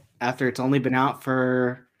about it after it's only been out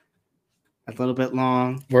for a little bit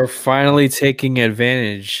long. We're finally taking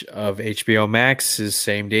advantage of HBO Max's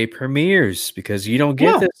same day premieres because you don't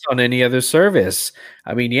get this on any other service.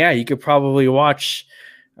 I mean, yeah, you could probably watch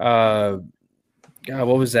God,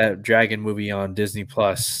 what was that dragon movie on Disney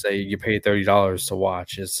Plus that you pay $30 to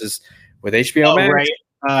watch? It's just with HBO Max. Right.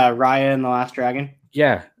 Raya and the Last Dragon.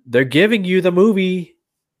 Yeah, they're giving you the movie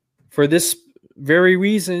for this very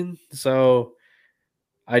reason. So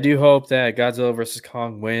I do hope that Godzilla vs.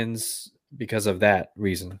 Kong wins because of that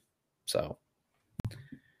reason. So,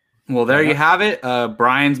 well, there you have it.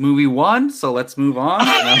 Brian's movie won. So let's move on.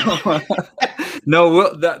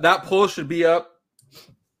 No, that poll should be up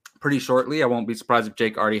pretty shortly. I won't be surprised if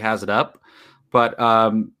Jake already has it up. But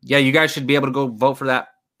yeah, you guys should be able to go vote for that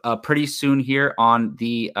pretty soon here on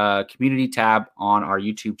the community tab on our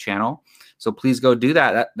YouTube channel. So please go do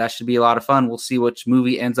that. That should be a lot of fun. We'll see which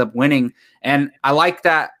movie ends up winning. And I like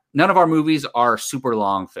that none of our movies are super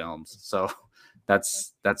long films. So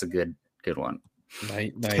that's a good one.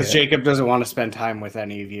 Because Jacob doesn't want to spend time with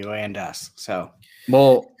any of you and us. So,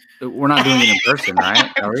 well, we're not doing it in person,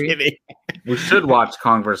 right? Are we? Kidding. We should watch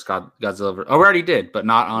Kong vs. Godzilla. Oh, we already did, but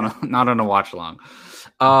not on a watch along.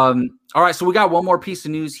 All right, so we got one more piece of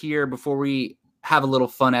news here before we have a little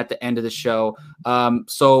fun at the end of the show.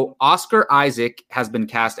 So Oscar Isaac has been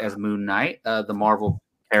cast as Moon Knight, the Marvel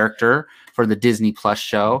character for the Disney Plus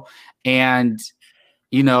show. And,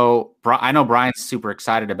 you know, I know Brian's super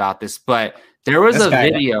excited about this, but there was a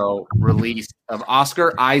video released of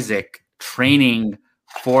Oscar Isaac training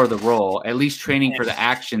for the role, at least training for the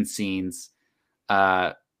action scenes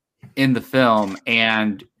in the film.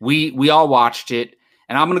 And we all watched it.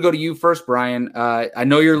 And I'm going to go to you first, Brian. I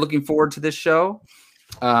know you're looking forward to this show.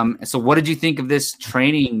 So what did you think of this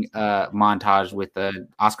training montage with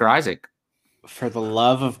Oscar Isaac? For the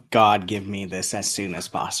love of God, give me this as soon as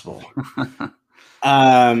possible.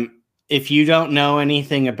 If you don't know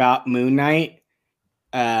anything about Moon Knight,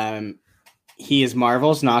 he is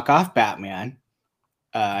Marvel's knockoff Batman.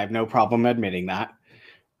 I have no problem admitting that.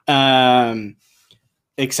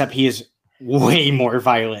 Except he is way more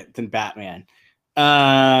violent than Batman.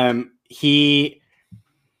 He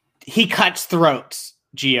cuts throats,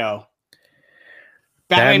 Gio.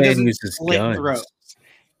 Batman doesn't slit throats.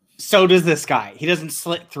 So does this guy. He doesn't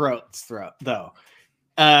slit throats though.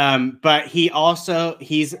 But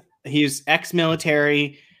he's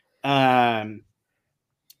ex-military and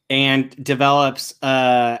develops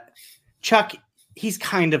Chuck. He's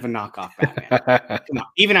kind of a knockoff Batman. Come on,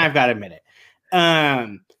 even I've got to admit it.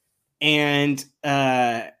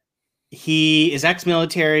 He is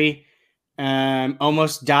ex-military,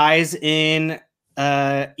 almost dies in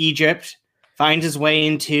Egypt, finds his way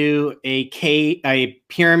into a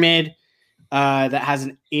pyramid that has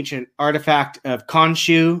an ancient artifact of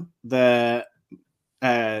Khonshu, the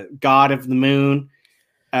god of the moon,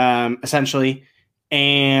 essentially,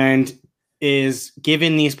 and is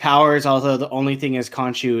given these powers, although the only thing is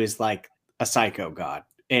Khonshu is like a psycho god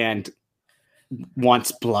and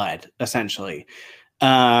wants blood, essentially.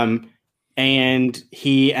 And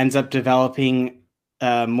he ends up developing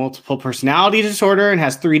multiple personality disorder and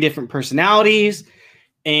has 3 different personalities.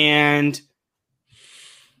 And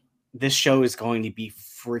this show is going to be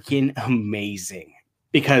freaking amazing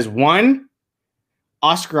because 1,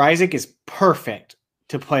 Oscar Isaac is perfect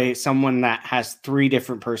to play someone that has 3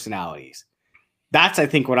 different personalities. That's, I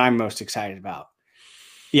think, what I'm most excited about.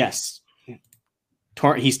 Yes.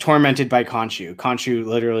 He's tormented by Khonshu. Khonshu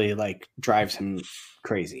literally like drives him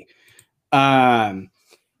crazy. He's a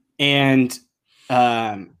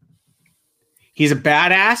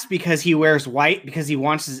badass because he wears white because he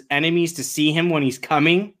wants his enemies to see him when he's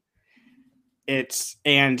coming.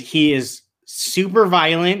 And he is super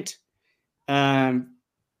violent. The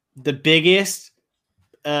biggest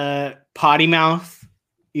potty mouth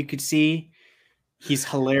you could see. He's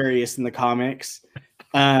hilarious in the comics.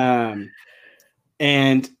 And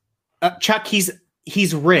Chuck, he's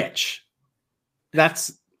rich.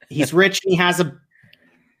 He's rich and he has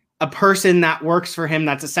a person that works for him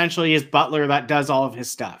that's essentially his butler that does all of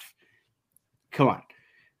his stuff. Come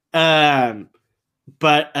on.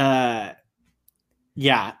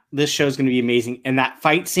 Yeah, this show is going to be amazing. And that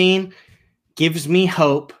fight scene gives me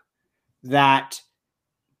hope that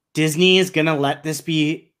Disney is going to let this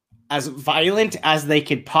be as violent as they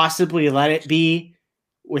could possibly let it be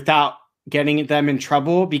without getting them in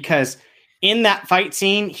trouble, because in that fight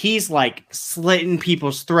scene, he's like slitting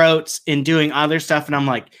people's throats and doing other stuff. And I'm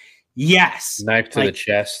like, yes. Knife to the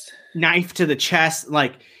chest. Knife to the chest.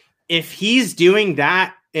 Like, if he's doing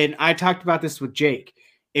that, and I talked about this with Jake,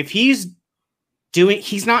 if he's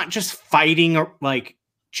not just fighting or like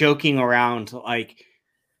joking around, like,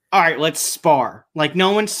 all right, let's spar. Like,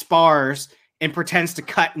 no one spars and pretends to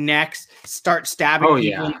cut necks, start stabbing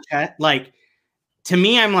people in the chest. Like, to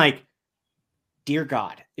me, I'm like, dear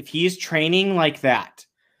God, if he is training like that,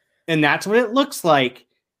 and that's what it looks like,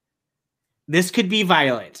 this could be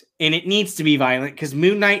violent, and it needs to be violent because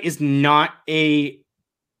Moon Knight is not a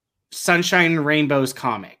sunshine and rainbows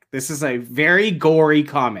comic. This is a very gory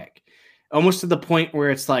comic, almost to the point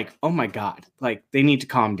where it's like, oh my God, like they need to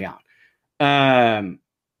calm down.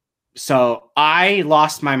 So I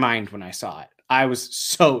lost my mind when I saw it. I was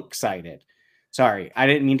so excited. Sorry, I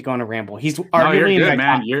didn't mean to go on a ramble. He's arguably you're good,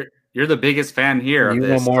 man. You're the biggest fan here. You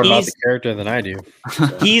know more about the character than I do. So.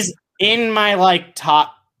 He's in my like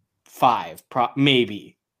top 5,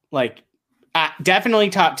 maybe like definitely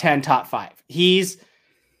top 10, top 5. He's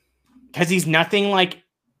nothing like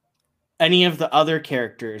any of the other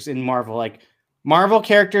characters in Marvel. Like Marvel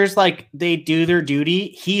characters, like they do their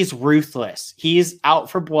duty. He's ruthless. He's out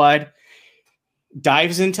for blood.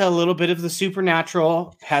 Dives into a little bit of the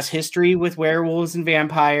supernatural. Has history with werewolves and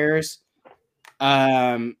vampires.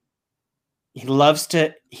 He loves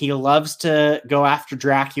to go after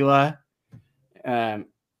Dracula.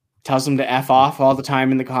 Tells him to F off all the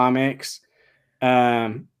time in the comics.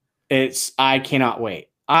 I cannot wait.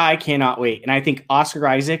 And I think Oscar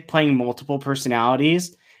Isaac playing multiple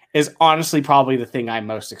personalities is honestly probably the thing I'm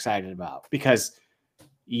most excited about, because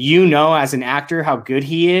as an actor how good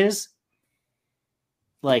he is.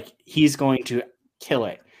 Like, he's going to kill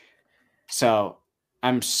it. So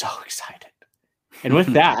I'm so excited. And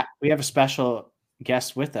with that, we have a special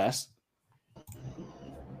guest with us.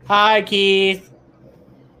 Hi, Keith.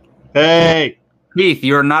 Hey. Keith,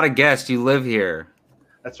 you're not a guest. You live here.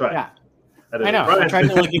 That's right. Yeah. I know. I tried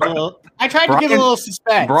to give a little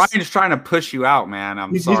suspense. Brian's trying to push you out, man.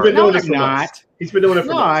 He's sorry. been doing I'm not. He's been doing it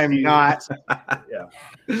for months. I'm not. Yeah.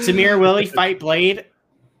 Samir, Willie fight Blade.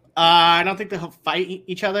 I don't think they'll fight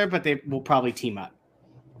each other, but they will probably team up.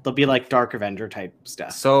 They'll be like Dark Avenger type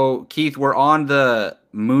stuff. So, Keith, we're on the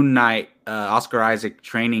Moon Knight Oscar Isaac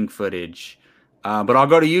training footage. But I'll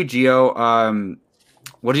go to you, Gio.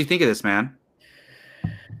 What do you think of this, man?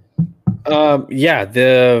 Yeah,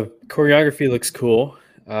 the choreography looks cool.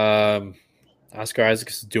 Oscar Isaac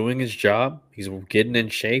is doing his job. He's getting in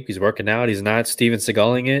shape. He's working out. He's not Steven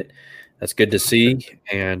Seagaling it. That's good to see.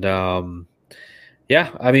 And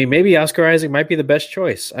yeah, I mean, maybe Oscar Isaac might be the best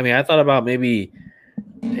choice. I mean, I thought about maybe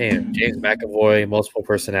James McAvoy, multiple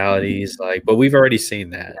personalities, but we've already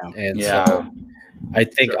seen that. And so I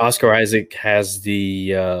think Oscar Isaac has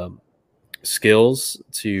the skills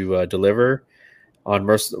to deliver on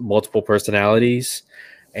multiple personalities.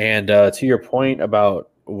 And to your point about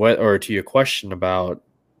to your question about,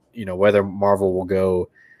 whether Marvel will go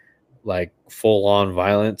like full on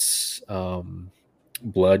violence,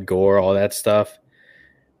 blood, gore, all that stuff.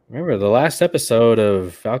 Remember the last episode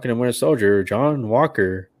of Falcon and Winter Soldier, John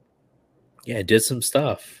Walker, did some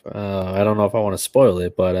stuff. I don't know if I want to spoil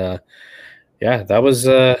it, but yeah, that was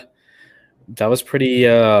pretty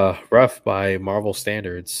rough by Marvel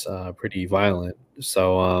standards, pretty violent.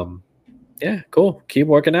 So yeah, cool. Keep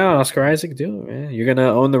working out, Oscar Isaac. Do it, man. You're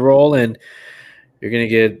gonna own the role, and you're gonna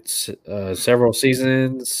get several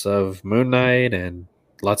seasons of Moon Knight and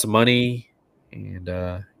lots of money, and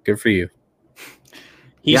good for you.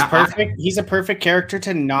 He's perfect. He's a perfect character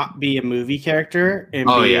to not be a movie character and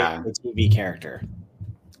be a TV character.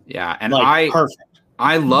 Yeah, and perfect.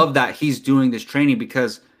 I love that he's doing this training,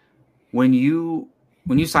 because when you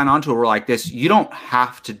sign on to a role like this, you don't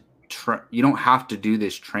have to do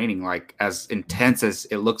this training like as intense as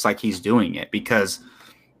it looks like he's doing it, because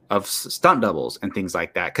of stunt doubles and things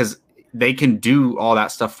like that, because they can do all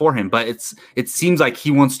that stuff for him. But it seems like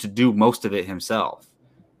he wants to do most of it himself,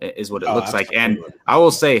 is what it looks like. And I will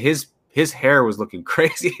say his hair was looking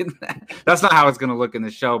crazy in that. That's not how it's going to look in the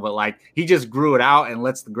show, but he just grew it out and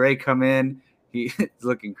lets the gray come in. He's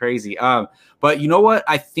looking crazy. But you know what?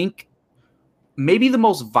 I think maybe the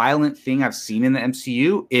most violent thing I've seen in the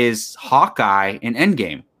MCU is Hawkeye in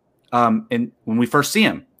Endgame. And when we first see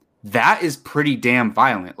him, that is pretty damn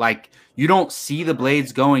violent. You don't see the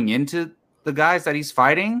blades going into the guys that he's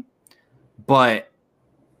fighting, but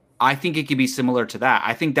I think it could be similar to that.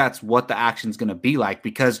 I think that's what the action's going to be like,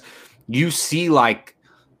 because you see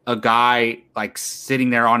a guy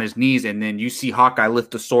sitting there on his knees, and then you see Hawkeye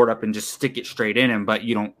lift the sword up and just stick it straight in him, but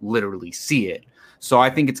you don't literally see it. So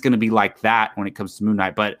I think it's going to be like that when it comes to Moon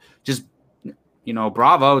Knight. But just,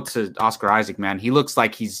 bravo to Oscar Isaac, man. He looks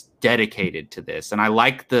like he's dedicated to this. And I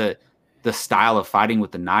like the style of fighting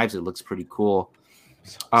with the knives. It looks pretty cool.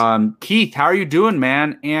 Keith, how are you doing,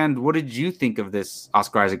 man? And what did you think of this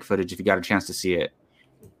Oscar Isaac footage if you got a chance to see it?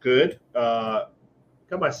 Good. Got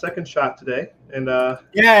my second shot today. And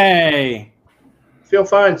yay! Feel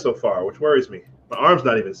fine so far, which worries me. My arm's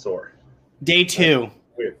not even sore. Day 2.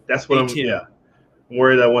 Weird. That's what I'm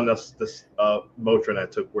worried that when this Motrin I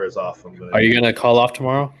took wears off, Are you gonna call off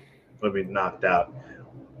tomorrow? I'm gonna be knocked out.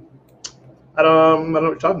 I don't know what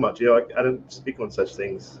you're talking about, Gio. I didn't speak on such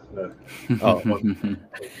things.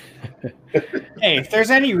 Hey, if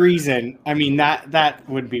there's any reason, I mean that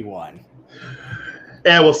would be one.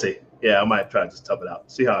 Yeah, we'll see. Yeah, I might try to just tough it out,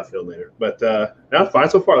 see how I feel later. But I'm fine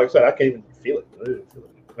so far. Like I said, I can't even feel it. I didn't feel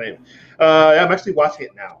it. I'm actually watching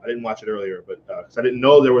it now. I didn't watch it earlier, but because I didn't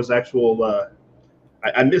know there was actual.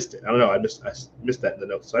 I missed it. I don't know. I missed that in the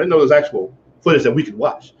notes. So I didn't know there was actual footage that we could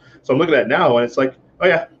watch. So I'm looking at it now, and it's like, oh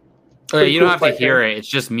yeah. You don't have to hear it. It's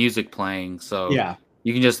just music playing, so yeah,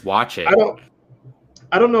 you can just watch it.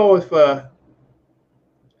 I don't know if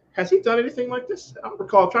has he done anything like this? I don't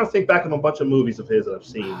recall. I'm trying to think back on a bunch of movies of his that I've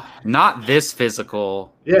seen. Not this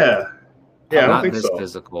physical. Yeah, I don't Not think this so.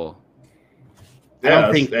 physical. I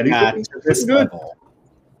don't think and he's that looking this good. level.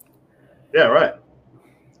 Yeah, right.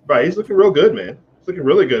 Right, he's looking real good, man. He's looking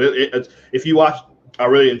really good. If you watch, I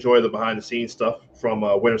really enjoy the behind the scenes stuff from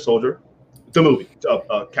Winter Soldier, the movie,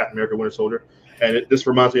 Captain America: Winter Soldier, and this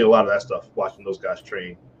reminds me a lot of that stuff. Watching those guys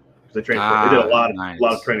train, because they trained, they did a lot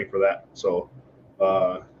of training for that. So,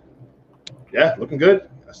 yeah, looking good.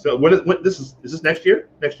 Still, when this is this next year?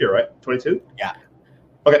 Next year, right? 22. Yeah.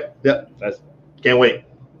 Okay. Yeah. Can't wait.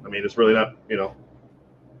 I mean, it's really not. I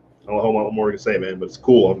don't know what more to say, man, but it's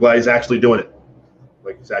cool. I'm glad he's actually doing it.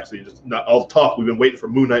 Like, it's actually just not all the talk. We've been waiting for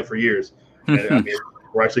Moon Knight for years. And, I mean,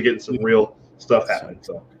 we're actually getting some real stuff happening.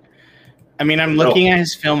 So, I mean, I'm looking at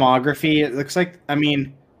his filmography. It looks like, I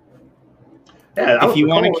mean, yeah, if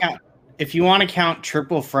you want to count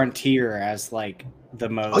Triple Frontier as like the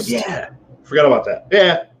most. Oh yeah, forgot about that.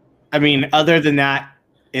 Yeah. I mean, other than that,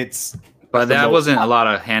 it's. But that wasn't a lot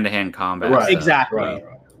of hand-to-hand combat. Right. Exactly. Right.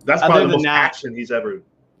 That's probably the most action he's ever,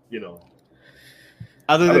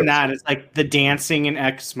 Other than that, it's like the dancing in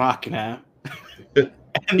Ex Machina.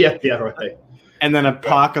 Yeah, right. And then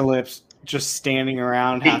Apocalypse just standing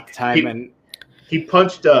around half the time, he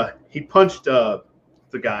punched the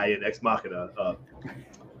guy in Ex Machina.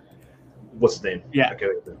 What's his name? Yeah, okay,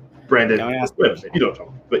 Brandon. You know what I'm talking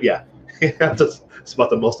about. But yeah, that's about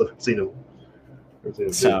the most I've seen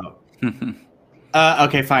him. So,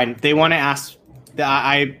 okay, fine. They want to ask.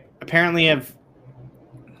 I apparently have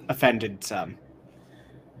offended some.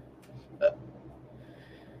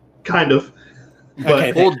 Kind of. But,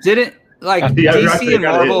 okay. Well, didn't DC and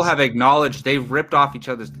Marvel is. have acknowledged they've ripped off each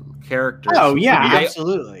other's characters? Oh yeah, I mean,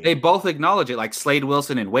 absolutely. They both acknowledge it, like Slade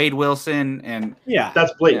Wilson and Wade Wilson, and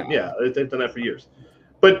that's blatant. Yeah, they've done that for years.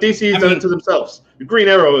 But DC's done it to themselves. Green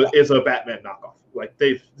Arrow is a Batman knockoff. Like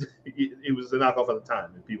it was a knockoff at the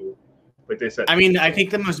time, and people, like they said. I mean, I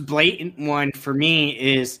think the most blatant one for me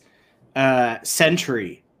is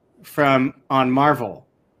Sentry on Marvel.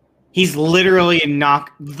 He's literally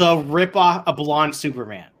the rip-off a blonde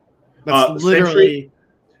Superman. That's literally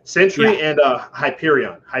Sentry and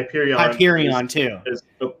Hyperion. Hyperion too is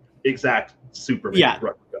the exact Superman. Yeah,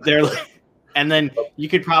 they're and then you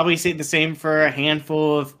could probably say the same for a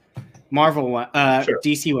handful of Marvel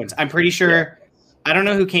DC ones. I'm pretty sure. Yeah. I don't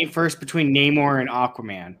know who came first between Namor and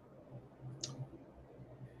Aquaman.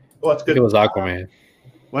 Well, that's good. It was Aquaman.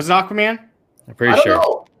 Was it Aquaman? I'm pretty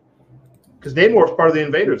sure. Because Namor is part of the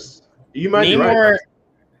Invaders. You might be right.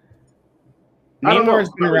 Namor's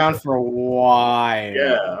been around for a while.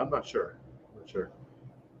 Yeah, I'm not sure.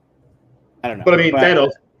 I don't know. But I mean,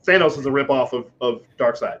 Thanos is a ripoff of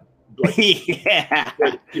Darkseid. Like, yeah.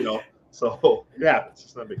 So it happens.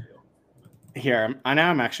 It's not a big deal. Here,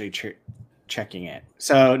 I'm actually checking it.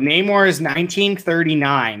 So Namor is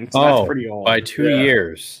 1939. So that's pretty old. By 2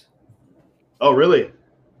 years. Oh, really?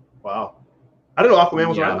 Wow. I don't know Aquaman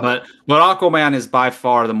was around. But Aquaman is by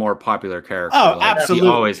far the more popular character. Oh, absolutely.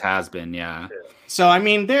 He always has been, yeah. So I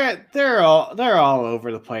mean, they're all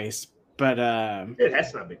over the place, but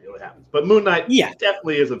that's not a big deal. It happens. But Moon Knight,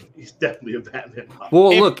 definitely he's definitely a Batman.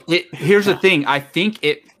 Well, look, here's the thing. I think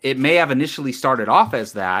it may have initially started off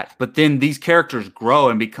as that, but then these characters grow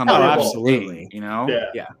and become absolutely. Thing,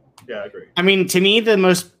 Yeah, I agree. I mean, to me, the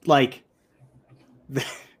most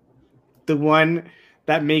the one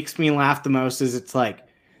that makes me laugh the most is it's like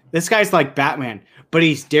this guy's like Batman, but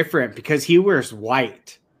he's different because he wears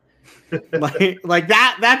white. like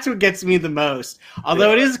that's what gets me the most.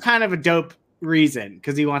 Although it is kind of a dope reason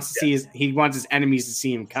because he wants to see his enemies to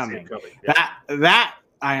see him coming. That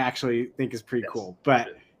I actually think is pretty cool.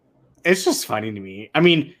 But it's just funny to me. I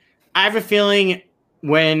mean, I have a feeling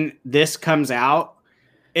when this comes out,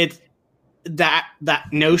 it's that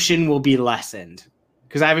notion will be lessened.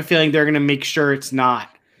 Because I have a feeling they're gonna make sure it's not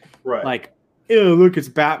like, oh look, it's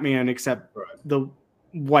Batman except the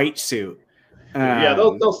white suit. Yeah,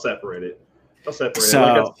 they'll separate it.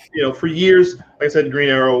 Like, for years, like I said, Green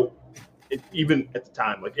Arrow, even at the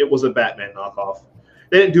time, like it was a Batman knockoff.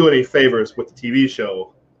 They didn't do any favors with the TV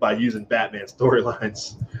show by using Batman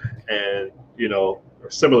storylines and or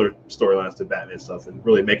similar storylines to Batman stuff, and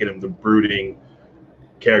really making him the brooding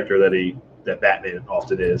character that Batman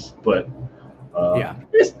often is. But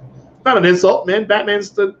it's not an insult, man.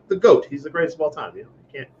 Batman's the GOAT. He's the greatest of all time. You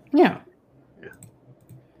can't.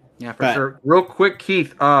 Yeah, for sure. Real quick,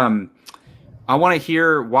 Keith, I want to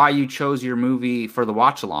hear why you chose your movie for the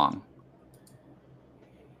watch along.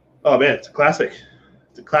 Oh man, it's a classic.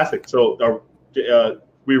 So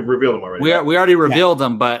we revealed them already. We already revealed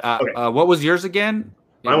them, but what was yours again?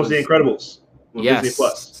 Mine was The Incredibles on Yes. Disney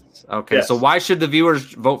Plus. Okay, Yes. so why should the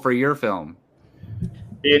viewers vote for your film?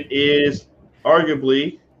 It is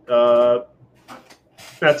arguably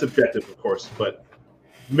that's subjective, of course, but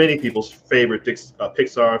many people's favorite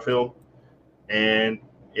Pixar film, and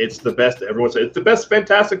it's the best. Everyone says it's the best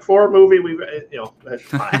Fantastic Four movie we've. That's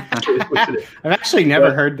fine. I've actually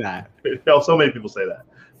never heard that. So many people say that,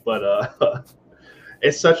 but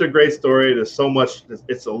it's such a great story. There's so much.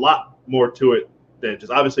 It's a lot more to it than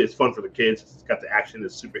just obviously it's fun for the kids. It's got the action,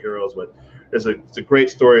 it's superheroes, but it's a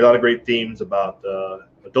great story. A lot of great themes about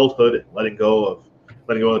adulthood and letting go of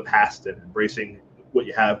the past and embracing what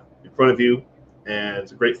you have in front of you. And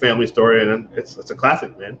it's a great family story, and it's a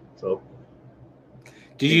classic, man. So,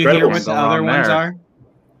 did you hear what the Going other on ones there. are?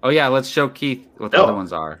 Oh yeah, let's show Keith what the other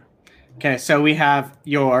ones are. Okay, so we have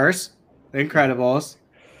yours, The Incredibles.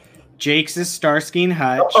 Jake's is Starsky and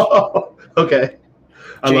Hutch. Oh, okay.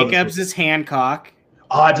 Jacob's is Hancock.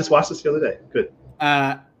 Oh, I just watched this the other day. Good.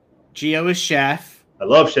 Geo is Chef. I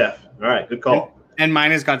love Chef. All right, good call. And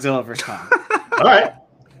mine is Godzilla vs. Kong. All right,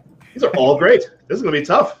 these are all great. This is gonna be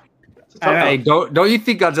tough. It's a tough I know. Hey, don't you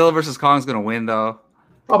think Godzilla versus Kong is gonna win though?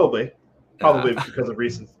 Probably because of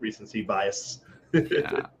recency bias.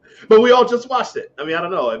 Yeah. But we all just watched it. I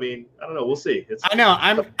don't know. We'll see. I know.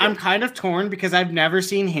 I'm kind of torn because I've never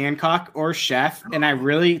seen Hancock or Chef, and I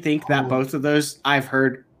really think that both of those I've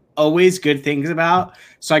heard always good things about.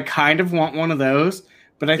 So I kind of want one of those,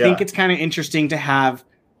 but I think it's kind of interesting to have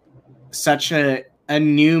such a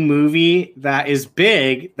new movie that is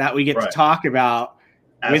big that we get to talk about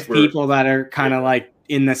with people that are kind of like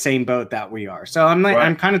in the same boat that we are. So I'm like,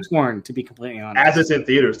 I'm kind of torn, to be completely honest. As it's in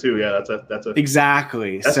theaters too. Yeah, that's a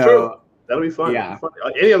exactly. That's so true. That'll be fun. Yeah.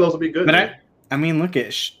 Any of those will be good. But I mean, look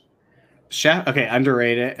at Chef. Okay,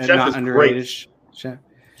 underrated and Chef not is underrated. great. Chef.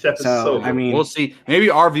 Chef is so good. I mean, We'll see. Maybe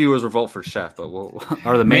our viewers will vote for Chef, but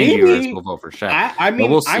or the main viewers will vote for Chef. I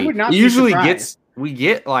mean, we'll see. I would not. It usually surprised. we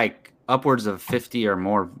get like upwards of 50 or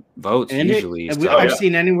more votes And usually. I've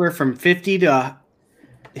seen anywhere from 50 to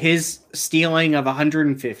his stealing of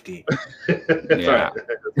 150. Yeah.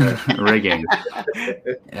 Rigging.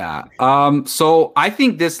 Yeah. So I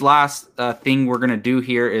think this last thing we're gonna do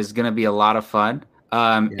here is gonna be a lot of fun.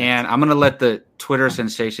 And I'm gonna let the Twitter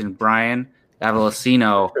sensation Brian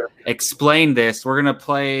Avalosino explain this. We're gonna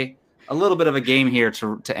play a little bit of a game here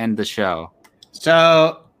to end the show.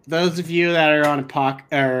 So those of you that are on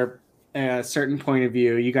a certain point of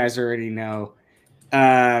view, you guys already know.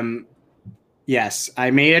 Yes,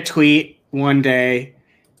 I made a tweet one day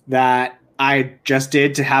that I just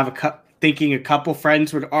did to have thinking a couple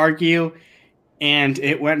friends would argue, and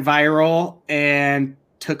it went viral and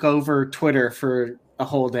took over Twitter for a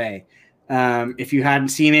whole day. If you hadn't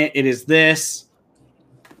seen it, it is this: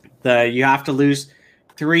 you have to lose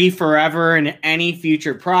 3 forever in any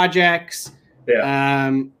future projects.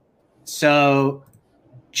 Yeah. So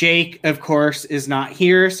Jake, of course, is not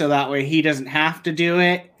here, so that way he doesn't have to do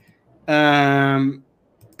it.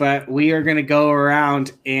 But we are going to go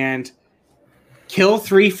around and kill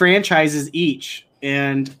 3 franchises each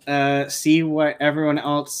and see what everyone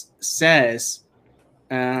else says.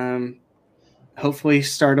 Hopefully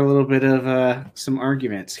start a little bit of some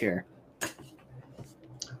arguments here.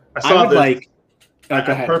 I would like...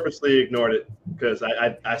 I purposely ignored it because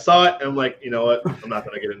I saw it and I'm like, you know what? I'm not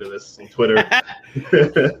going to get into this on Twitter.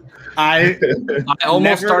 I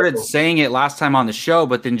almost started saying it last time on the show,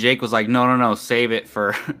 but then Jake was like, no, save it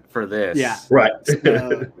for this. Yeah. Right.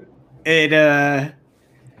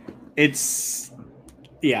 It's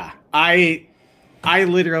I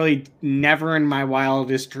literally never in my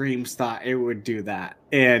wildest dreams thought it would do that.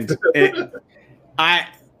 And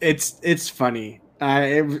it's funny.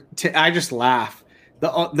 I just laugh.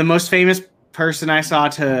 The most famous person I saw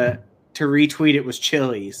to retweet it was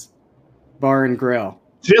Chili's Bar and Grill.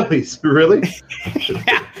 Chili's, really?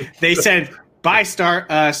 Yeah, they said buy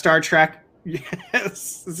Star Trek.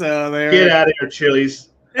 Yes, so they get out of here, Chili's.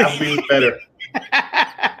 Applebee's better.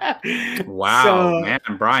 Wow, man,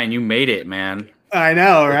 Brian, you made it, man. I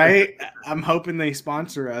know, right? I'm hoping they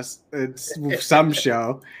sponsor us. It's some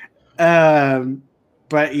show,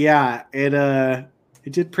 but yeah, it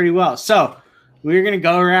did pretty well. So we're gonna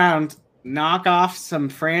go around, knock off some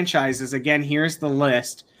franchises. Again, here's the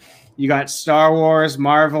list. You got Star Wars,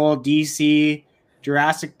 Marvel, DC,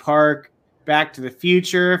 Jurassic Park, Back to the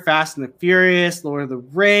Future, Fast and the Furious, Lord of the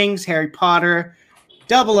Rings, Harry Potter,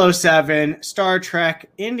 007, Star Trek,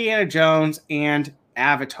 Indiana Jones, and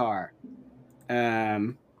Avatar.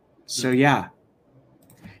 So yeah,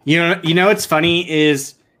 you know what's funny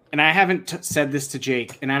is, and I haven't said this to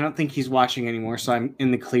Jake, and I don't think he's watching anymore, so I'm in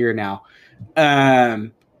the clear now.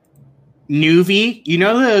 Nuvi. You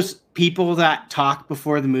know those people that talk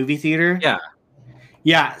before the movie theater? Yeah.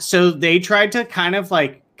 Yeah. So they tried to kind of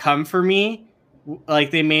like come for me. Like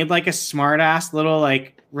they made like a smart ass little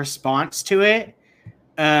like response to it.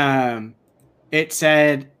 It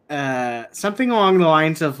said something along the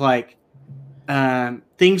lines of like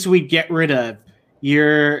things we get rid of.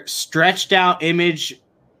 Your stretched out images,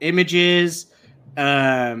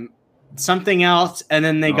 something else, and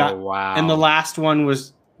then they got wow. and the last one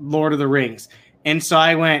was Lord of the Rings. And so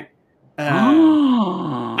I went, I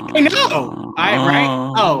know.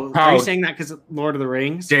 Right? Oh, are you saying that because Lord of the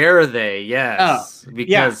Rings? Dare they? Yes. Oh,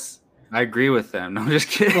 because I agree with them. No, I'm just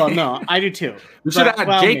kidding. Well, no, I do too. We should have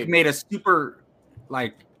had Jake made a super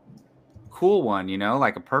like cool one, you know,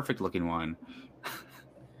 like a perfect looking one.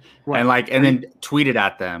 Right. And then tweeted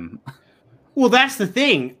at them. Well, that's the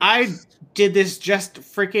thing. I did this just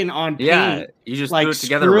freaking on paint. Yeah, you just like threw it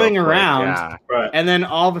together screwing around. Yeah. Right. And then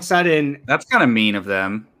all of a sudden, that's kind of mean of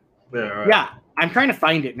them. Yeah, right. Yeah, I'm trying to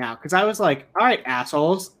find it now because I was like, "All right,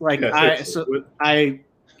 assholes!" Like I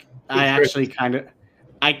actually kind of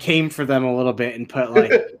I came for them a little bit and put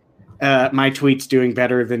like my tweet's doing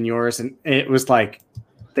better than yours, and it was like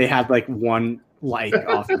they had like one like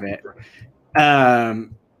off of it.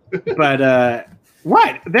 But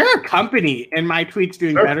what? They're a company, and my tweet's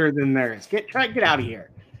doing better than theirs. Get out of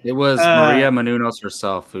here. It was Maria Menounos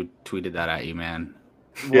herself who tweeted that at you, man.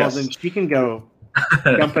 Well, then she can go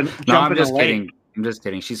jump in. No, I'm just kidding. I'm just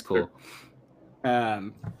kidding. She's cool.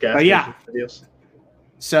 But yeah.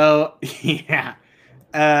 So yeah.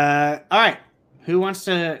 All right. Who wants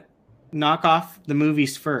to knock off the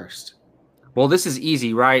movies first? Well, this is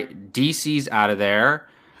easy, right? DC's out of there.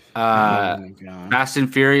 Fast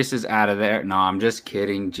and Furious is out of there. No, I'm just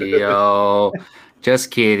kidding, Gio.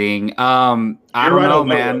 Just kidding. I don't know,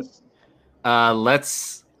 man.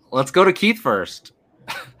 Let's go to Keith first.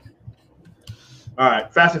 All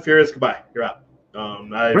right, Fast and Furious. Goodbye. You're out.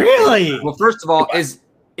 Really? Well, first of all, is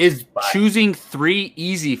choosing 3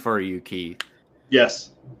 easy for you, Keith? Yes.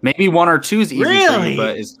 Maybe 1 or 2 is easy for you,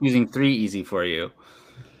 but is choosing 3 easy for you?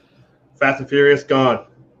 Fast and Furious gone.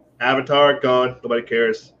 Avatar gone. Nobody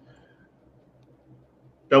cares.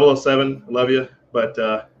 007, I love you, but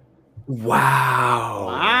wow.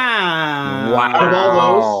 Out of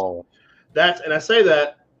all those, and I say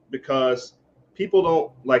that because people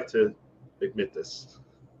don't like to admit this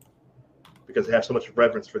because they have so much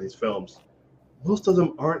reverence for these films. Most of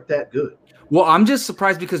them aren't that good. Well, I'm just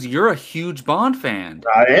surprised because you're a huge Bond fan.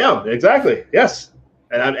 I am, exactly. Yes.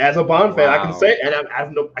 And as a Bond fan, I can say, and I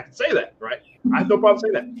can say that, right? I have no problem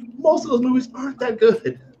saying that. Most of those movies aren't that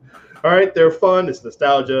good. All right, they're fun. It's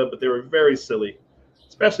nostalgia, but they were very silly.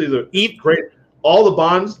 Especially the great. All the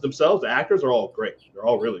Bonds themselves, the actors are all great. They're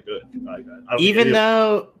all really good. Even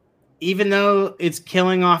though it's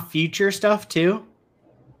killing off future stuff too.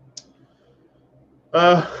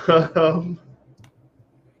 Well,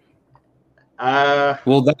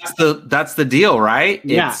 that's the deal, right?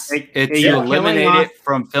 Yeah, you eliminate it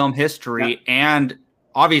from film history, and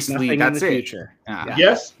obviously that's it. Future. Yeah.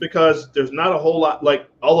 Yes, because there's not a whole lot like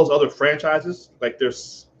all those other franchises. Like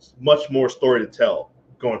there's much more story to tell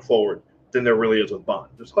going forward than there really is with Bond.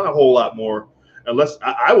 There's not a whole lot more. Unless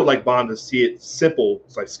I would like Bond to see it simple,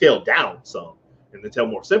 it's like scaled down some, and to tell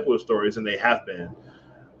more simpler stories than they have been.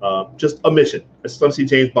 Just a mission. I just want to see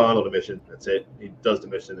James Bond on a mission. That's it. He does the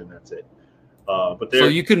mission, and that's it. But so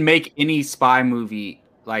you can make any spy movie.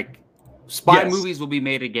 Like movies will be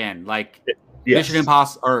made again. Like Mission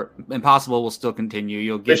Impossible will still continue.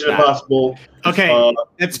 You'll get Mission Impossible. Okay,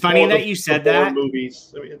 it's funny that you said that.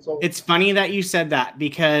 Movies. I mean, it's funny that you said that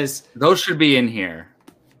because those should be in here.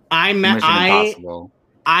 I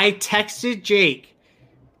texted Jake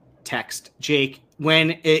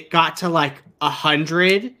when it got to like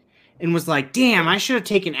 100 and was like, damn, I should have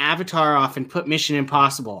taken Avatar off and put Mission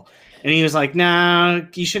Impossible. And he was like, no,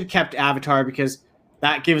 you should have kept Avatar because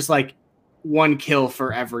that gives like 1 kill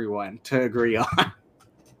for everyone to agree on.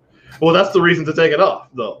 Well, that's the reason to take it off,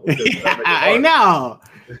 though. Yeah, I know.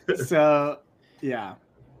 So, yeah.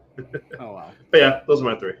 Oh, wow. But yeah, those are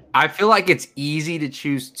my 3. I feel like it's easy to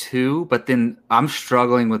choose 2, but then I'm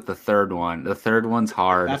struggling with the third one. The third one's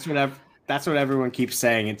hard. That's what everyone keeps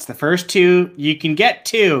saying. It's the first 2. You can get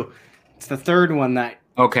 2. It's the third one that.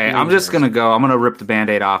 Okay, I'm just going to go. I'm going to rip the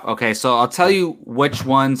Band-Aid off. Okay, so I'll tell you which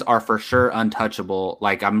ones are for sure untouchable.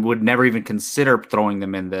 Like, I would never even consider throwing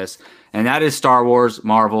them in this. And that is Star Wars,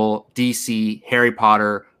 Marvel, DC, Harry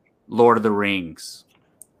Potter, Lord of the Rings.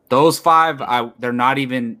 Those 5, they're not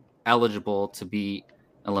even eligible to be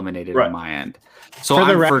eliminated on my end. So for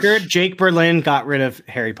the record, Jake Berlin got rid of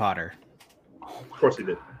Harry Potter. Of course he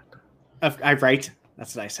did. I right.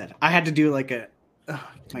 That's what I said. I had to do like a.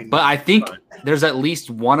 But I think there's at least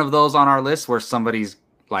one of those on our list where somebody's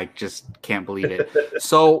like just can't believe it.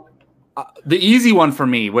 So the easy one for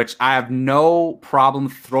me, which I have no problem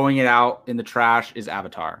throwing it out in the trash, is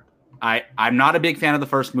Avatar. I'm not a big fan of the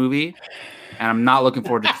first movie, and I'm not looking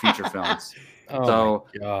forward to the future films. So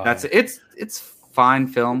that's it's fine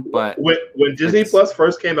film, but when Disney Plus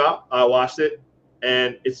first came out, I watched it,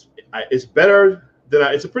 and it's better than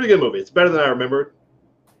it's a pretty good movie. It's better than I remembered.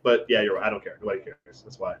 But yeah, you're right. I don't care. Nobody cares.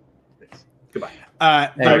 That's why. Thanks. Goodbye.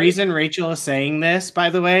 The reason Rachel is saying this, by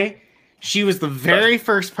the way, she was the very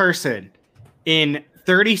first person in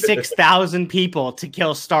 36,000 people to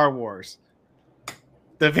kill Star Wars.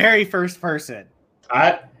 The very first person.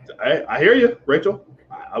 I hear you, Rachel.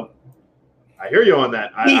 I hear you on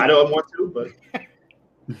that. I don't want to, but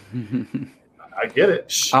I get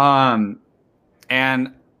it.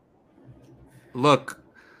 And look.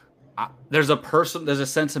 There's a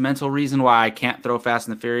sentimental reason why I can't throw Fast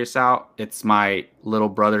and the Furious out. It's my little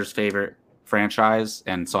brother's favorite franchise,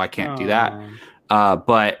 and so I can't do that.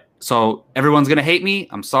 But so everyone's gonna hate me.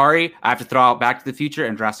 I'm sorry. I have to throw out Back to the Future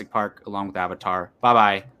and Jurassic Park along with Avatar. Bye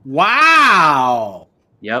bye. Wow.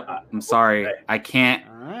 Yep. I'm sorry. I can't.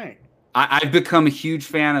 All right. I've become a huge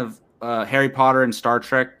fan of Harry Potter and Star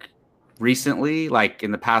Trek recently, like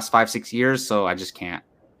in the past 5-6 years. So I just can't.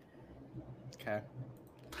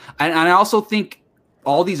 And I also think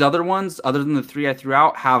all these other ones, other than the three I threw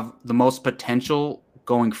out, have the most potential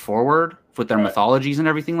going forward with their mythologies and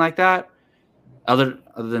everything like that. Other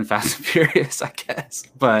than Fast and Furious, I guess.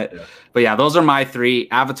 But yeah, those are my three: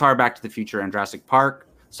 Avatar, Back to the Future, and Jurassic Park.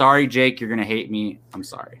 Sorry, Jake, you're gonna hate me. I'm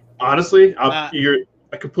sorry. Honestly, I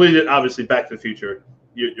completed obviously Back to the Future.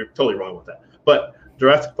 You're totally wrong with that. But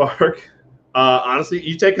Jurassic Park, honestly,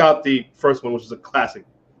 you take out the first one, which is a classic,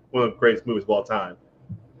 one of the greatest movies of all time.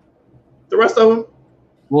 The rest of them,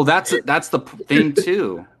 well, that's the thing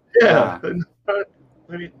too. Yeah.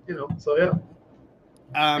 I mean, so yeah.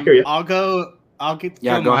 I'll go. I'll get.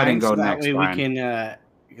 Yeah, go ahead and go so next. That way we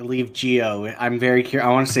can leave Geo. I'm very curious. I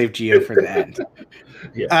want to save Geo for the end.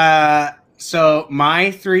 Yeah. So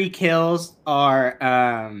my three kills are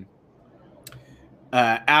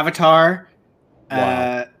Avatar,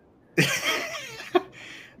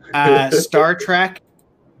 Star Trek,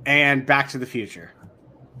 and Back to the Future.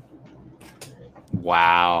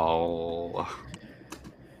 Wow.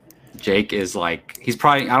 Jake is like, he's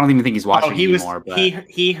probably, I don't even think he's watching anymore. But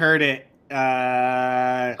he heard it.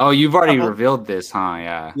 You've already revealed this, huh?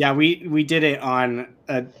 Yeah. Yeah, we did it on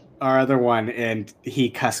our other one, and he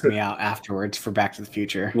cussed me out afterwards for Back to the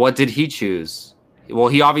Future. What did he choose? Well,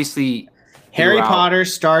 he obviously Harry Potter,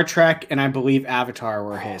 Star Trek, and I believe Avatar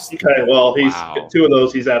were his. Okay, well, he's two of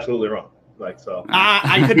those. He's absolutely wrong. Like so,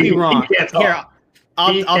 I could be wrong. He can't talk. Here,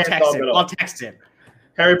 I'll text him. I'll text him.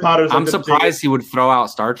 Harry Potter's. I'm surprised he would throw out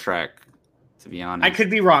Star Trek. To be honest, I could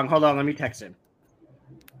be wrong. Hold on, let me text him.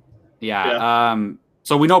 Yeah.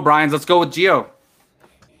 So we know Brian's. Let's go with Gio.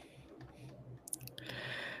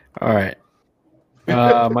 All right.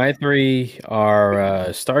 My three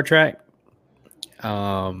are Star Trek,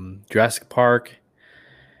 Jurassic Park,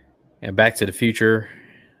 and Back to the Future.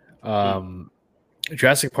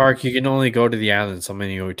 Jurassic Park, you can only go to the island so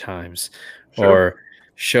many times, or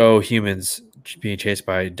show humans being chased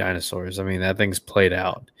by dinosaurs. I mean, that thing's played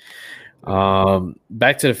out.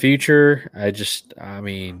 Back to the Future,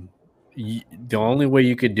 the only way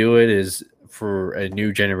you could do it is for a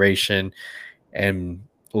new generation and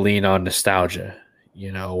lean on nostalgia,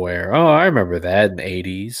 where, I remember that in the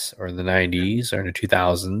 80s or in the 90s or in the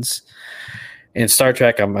 2000s. And Star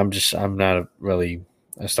Trek, I'm not really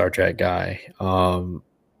a Star Trek guy. Y'all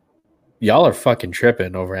are fucking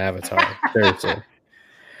tripping over Avatar. Seriously.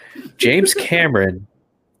 James Cameron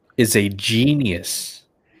is a genius.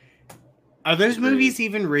 Are those movies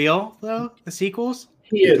even real, though? The sequels?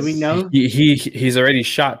 He is. Do we know? He's already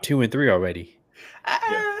shot 2 and 3 already.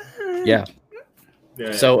 Yeah.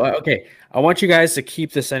 So, okay. I want you guys to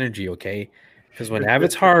keep this energy, okay? Because when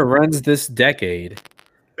Avatar runs this decade,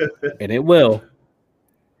 and it will,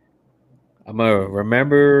 I'm going to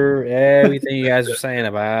remember everything you guys are saying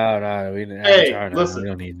about Avatar. Listen, we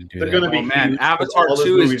don't need to do they're that. Gonna be man, Avatar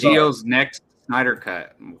 2 is Gio's next Snyder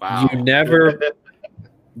cut. Wow.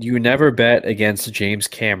 You never bet against James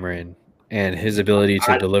Cameron and his ability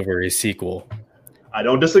to deliver a sequel. I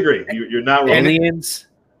don't disagree. You're not wrong. Aliens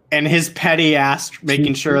and his petty ass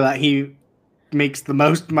making sure that he makes the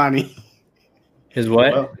most money. His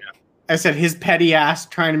what? Well, yeah. I said his petty ass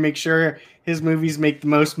trying to make sure his movies make the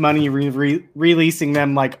most money, releasing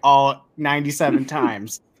them like all 97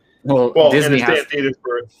 times. Well, and Disney they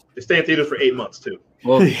stay in theaters for 8 months too.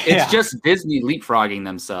 Well, Yeah. it's just Disney leapfrogging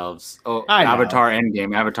themselves. Oh, I know. Avatar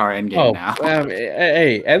Endgame now.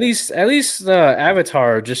 Hey, at least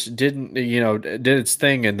Avatar just didn't, did its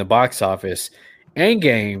thing in the box office.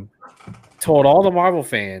 Endgame told all the Marvel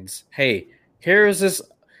fans, "Hey, here is this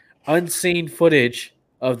unseen footage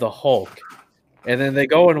of the Hulk," and then they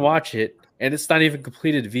go and watch it, and it's not even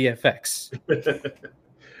completed VFX.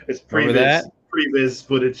 It's Remember that? previs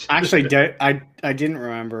footage. Actually, I didn't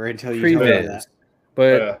remember until you told me Previs. that.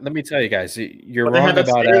 But Yeah. let me tell you guys, you're But they wrong had that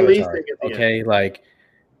about Stan Lee Avatar. thing at the Okay, like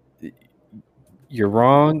you're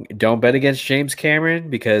wrong. Don't bet against James Cameron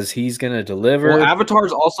because he's gonna deliver. Well, Avatar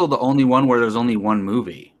is also the only one where there's only one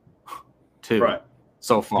movie, too, Right.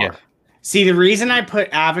 so far. Yeah. See, the reason I put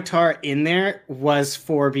Avatar in there was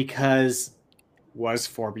because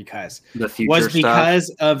The future stuff. because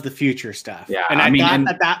of the future stuff. Yeah, and I mean,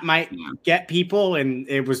 thought that might Yeah. get people, and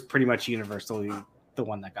it was pretty much universally the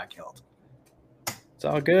one that got killed. It's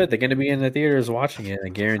all good. They're gonna be in the theaters watching it. I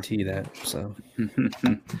guarantee that. So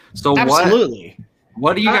So Absolutely.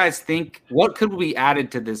 what do you guys think? What could be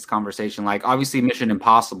added to this conversation? Like, obviously, Mission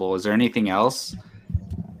Impossible. Is there anything else?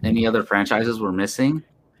 Any other franchises we're missing?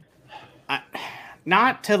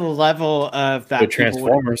 Not to the level of that. the people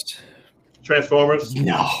would- Transformers.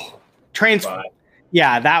 No. Fine.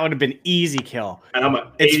 Yeah, that would have been easy kill. And I'm an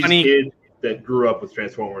It's 80s funny- kid that grew up with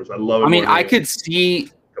Transformers. I love it. I mean, more than I could see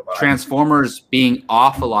combined. Transformers being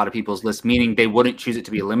off a lot of people's list, meaning they wouldn't choose it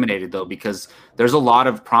to be eliminated though, because there's a lot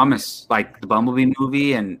of promise, like the Bumblebee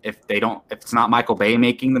movie, and if it's not Michael Bay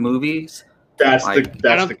making the movies, That's like,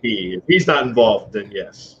 the key. If he's not involved, then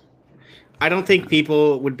yes. I don't think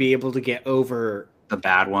people would be able to get over the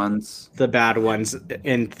bad ones. the bad ones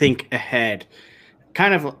and think ahead.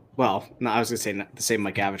 Kind of, well, no, I was gonna say not the same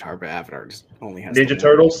like Avatar, but Avatar just only has Ninja the one.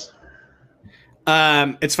 Turtles.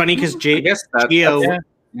 It's funny because I guess Geo,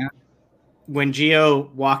 yeah. when Geo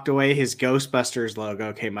walked away, his Ghostbusters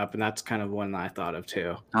logo came up, and that's kind of one that I thought of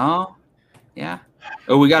too. Oh, yeah.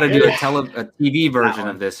 Oh, we got to do a Yeah. TV version one.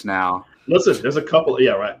 of this now. Listen, there's a couple.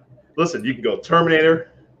 Yeah, right. Listen, you can go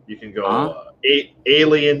Terminator. You can go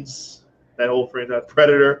Aliens. That whole franchise.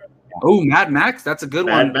 Predator. Oh, Mad Max. That's a good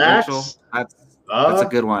Mad one. Max? Rachel. That's a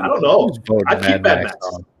good one. I don't know. Who's voting I'd keep Mad Max.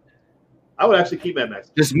 on? I would actually keep Mad Max.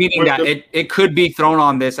 Just meaning that it could be thrown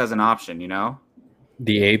on this as an option, you know?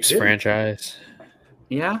 The Apes Yeah. franchise.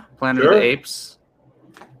 Yeah, Planet Sure. of the Apes.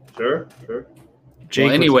 Sure. Jake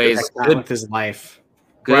was anyways, like that good- with his life.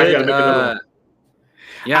 Brian, you Good. gotta make another one.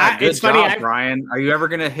 Yeah, good it's job, funny, Brian. Are you ever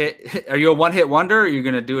gonna hit? Are you a one-hit wonder? Or are you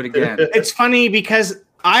gonna do it again? It's funny because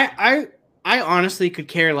I honestly could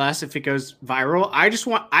care less if it goes viral. I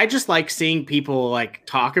just like seeing people like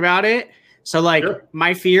talk about it. So like Sure.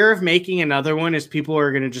 my fear of making another one is people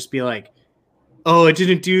are gonna just be like, "Oh, it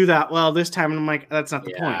didn't do that well this time," and I'm like, "That's not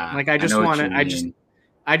the point." Like I just know what want you to.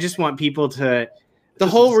 I just mean. want people to. The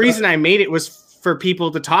whole reason I made it was for people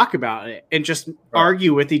to talk about it and just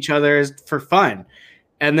argue with each other as, for fun,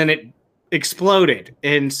 and then it exploded.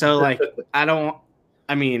 And so like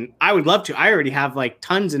I mean, I would love to. I already have like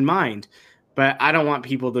tons in mind, but I don't want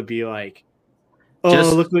people to be like, "Oh,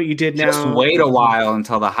 Just- look what you did now." Just wait a while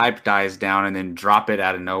until the hype dies down, and then drop it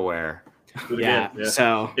out of nowhere. Do it Yeah. again,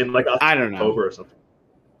 So in like I don't know. October or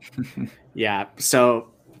something. yeah. So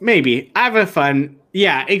maybe I have a fun.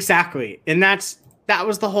 Yeah, exactly. And that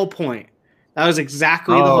was the whole point. That was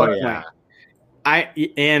exactly the whole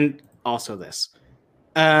point. And also this.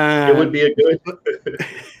 It would be a good.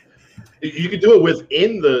 You could do it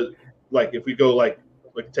within the if we go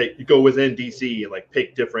you go within DC and like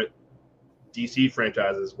pick different DC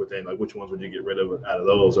franchises within which ones would you get rid of out of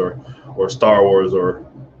those or Star Wars or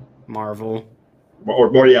Marvel.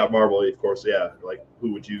 Marvel of course like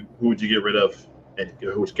who would you get rid of and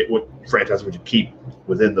what franchise would you keep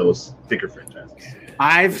within those bigger franchises?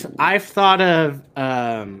 I've thought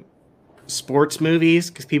of sports movies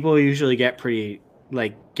because people usually get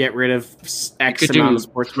get rid of X Could amount do of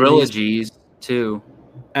sports movies. trilogies too.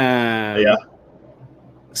 Yeah.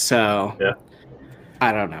 So Yeah.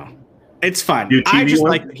 I don't know. It's fun. Do a TV I just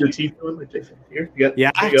one? like Do a TV one like Jason. Here, you got,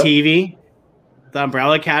 yeah, there you go. TV. The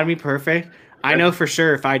Umbrella Academy, perfect. I know for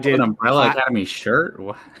sure if I did An Umbrella Academy shirt.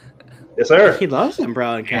 What? Yes, sir. He loves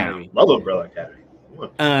Umbrella Academy. Love Umbrella Academy.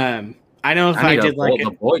 I know if I, need did like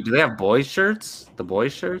the boy. Do they have boys shirts? The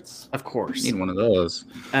boys shirts. of I course. need one of those.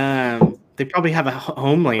 They probably have a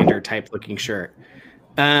Homelander type looking shirt.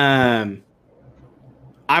 I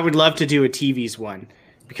would love to do a TVs one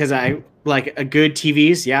because I like a good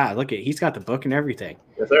TVs. Yeah, look he's got the book and everything.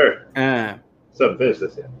 Yes, sir. So finish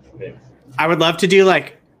this yet. Okay. I would love to do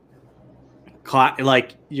like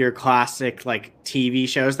your classic like TV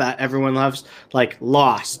shows that everyone loves, like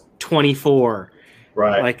Lost, 24,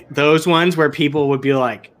 Right. Like those ones where people would be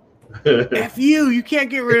like, "F you can't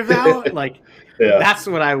get rid of that." Like yeah. that's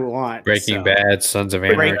what I want. Breaking so. Bad, Sons of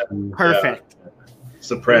Anarchy. Perfect.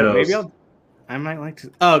 Sopranos. Maybe I might like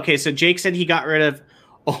to. Oh, okay. So Jake said he got rid of.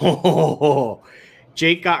 Oh,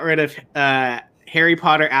 Jake got rid of Harry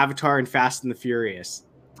Potter, Avatar, and Fast and the Furious.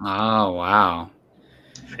 Oh wow.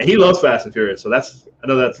 And he loves Fast and Furious, so I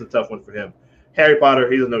know that's a tough one for him. Harry Potter,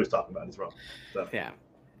 he doesn't know what he's talking about. He's wrong. So. Yeah.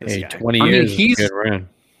 Hey, 20 years is a good run.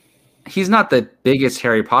 He's not the biggest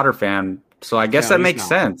Harry Potter fan, so I guess that makes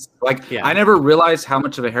sense. Like, I never realized how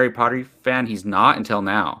much of a Harry Potter fan he's not until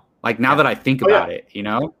now. Like, now that I think about it, you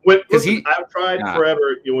know? Because I've tried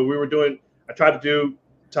forever, when we were doing, I tried to do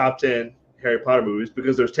top 10 Harry Potter movies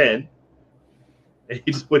because there's 10, and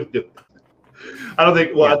he just wouldn't do it. I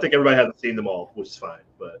think everybody hasn't seen them all, which is fine,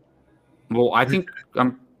 but. Well, I think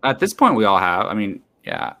at this point we all have. I mean,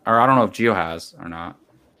 yeah. Or I don't know if Gio has or not.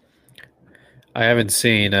 I haven't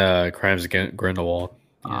seen Crimes Against Grindelwald.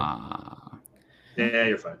 Yeah,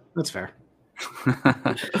 you're fine. That's fair.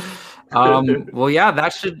 Well, yeah,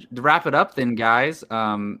 that should wrap it up then, guys.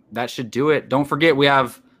 That should do it. Don't forget, we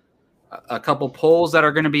have a couple polls that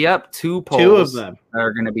are going to be up. Two polls of them that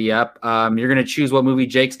are going to be up. You're going to choose what movie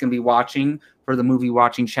Jake's going to be watching for the movie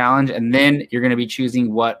watching challenge, and then you're going to be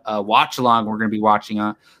choosing what watch along we're going to be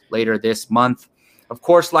watching later this month. Of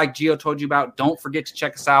course, like Gio told you about, don't forget to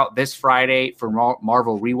check us out this Friday for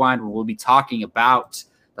Marvel Rewind, where we'll be talking about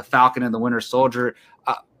The Falcon and the Winter Soldier.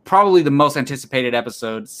 Probably the most anticipated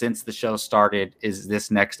episode since the show started is this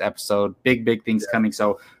next episode. Big things coming.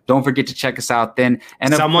 So don't forget to check us out then.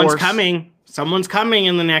 And someone's coming. Someone's coming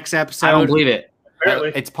in the next episode. I don't believe it.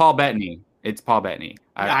 Apparently. It's Paul Bettany.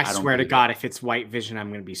 I swear to God, if it's White Vision, I'm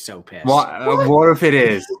going to be so pissed. Well, what if it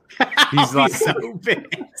is? He's like so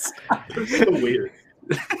pissed. It's so weird.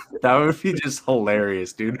 That would be just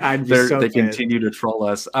hilarious, dude. They continue to troll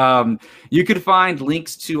us. You can find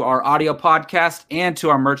links to our audio podcast and to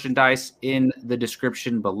our merchandise in the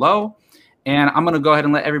description below. And I'm going to go ahead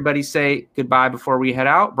and let everybody say goodbye before we head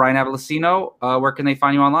out. Brian Avalosino, where can they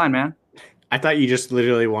find you online, man? I thought you just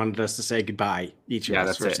literally wanted us to say goodbye, each of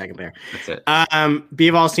us for a second there. That's it.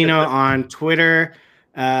 Biavalosino on Twitter,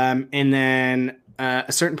 and then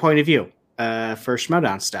a certain point of view for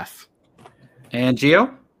Schmodown stuff. And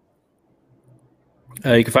Gio?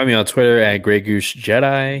 You can find me on Twitter at Grey Goose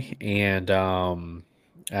Jedi, and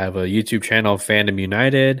I have a YouTube channel, Fandom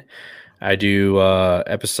United. I do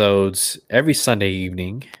episodes every Sunday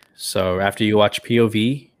evening. So after you watch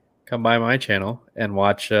POV, come by my channel and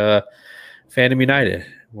watch Fandom United,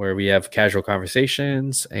 where we have casual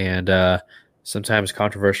conversations and sometimes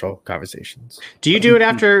controversial conversations. Do you do it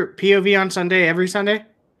after POV on Sunday, every Sunday?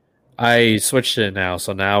 I switched it now,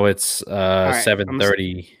 so now it's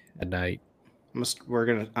 7:30 at night. I'm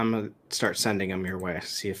gonna start sending them your way.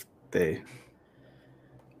 See if they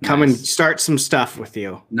come and start some stuff with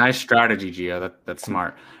you. Nice strategy, Gio. That's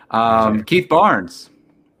smart. Keith Barnes.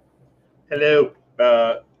 Hello.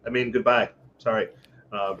 Goodbye. Sorry,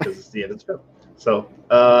 because it's the end of the show. So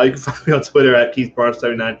you can find me on Twitter at Keith Barnes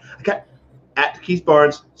 79. I got at Keith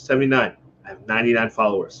Barnes 79. I have 99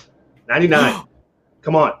 followers. 99.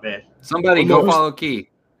 Come on, man. Somebody go follow Keith.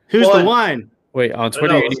 Who's the one? Wait, on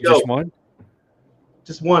Twitter you need just one?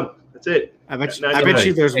 Just one. That's it. I bet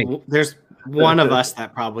you there's one of us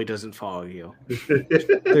that probably doesn't follow you.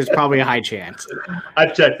 There's probably a high chance. I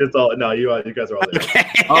checked. It's all. No, you guys are all there. Okay.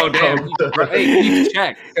 Oh, damn. Hey, you can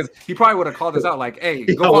check. Because he probably would have called us out like, hey,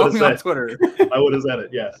 go follow me on Twitter. I would have said it,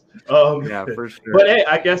 yes. Yeah, for sure. But hey,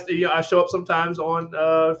 I guess I show up sometimes on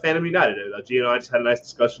Fandom United. Gio and I just had a nice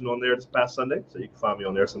discussion on there this past Sunday, so you can find me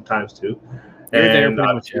on there sometimes too. You're there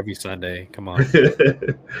pretty much every Sunday. Come on.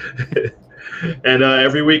 And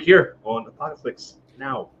every week here on Apocalypse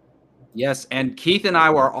Now. Yes, and Keith and I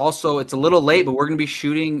were also, it's a little late, but we're going to be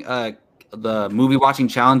shooting the movie watching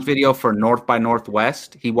challenge video for North by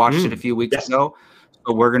Northwest. He watched it a few weeks ago.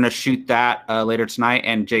 So we're going to shoot that later tonight,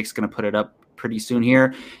 and Jake's going to put it up pretty soon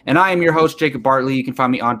here. And I am your host, Jacob Bartley. You can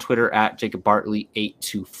find me on Twitter at Jacob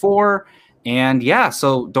Bartley824. And yeah,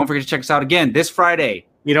 so don't forget to check us out again this Friday.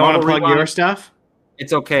 You don't want to plug your stuff?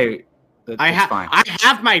 It's okay. It's fine. I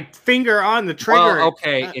have my finger on the trigger. Well,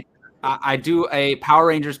 okay. I do a Power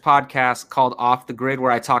Rangers podcast called Off the Grid,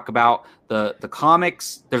 where I talk about the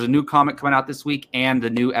comics. There's a new comic coming out this week and the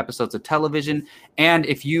new episodes of television. And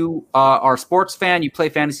if you are a sports fan, you play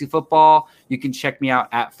fantasy football, you can check me out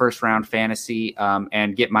at First Round Fantasy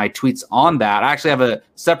and get my tweets on that. I actually have a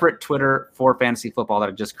separate Twitter for fantasy football that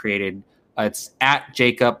I just created. It's at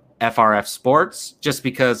Jacob FRF Sports, just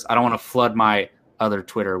because I don't want to flood my other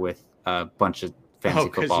Twitter with a bunch of fantasy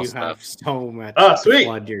football stuff. Have so much. Sweet.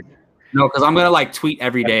 No, because I'm gonna like tweet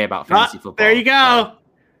every day about fantasy football. There you go.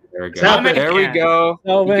 There we go. Selvin. There we go.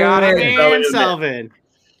 Selvin. You got it. And Selvin.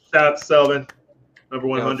 Shout out to Selvin, number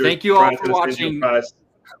 100. Thank you all Brian for Tennessee watching. Prize.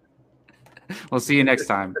 We'll see you next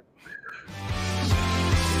time.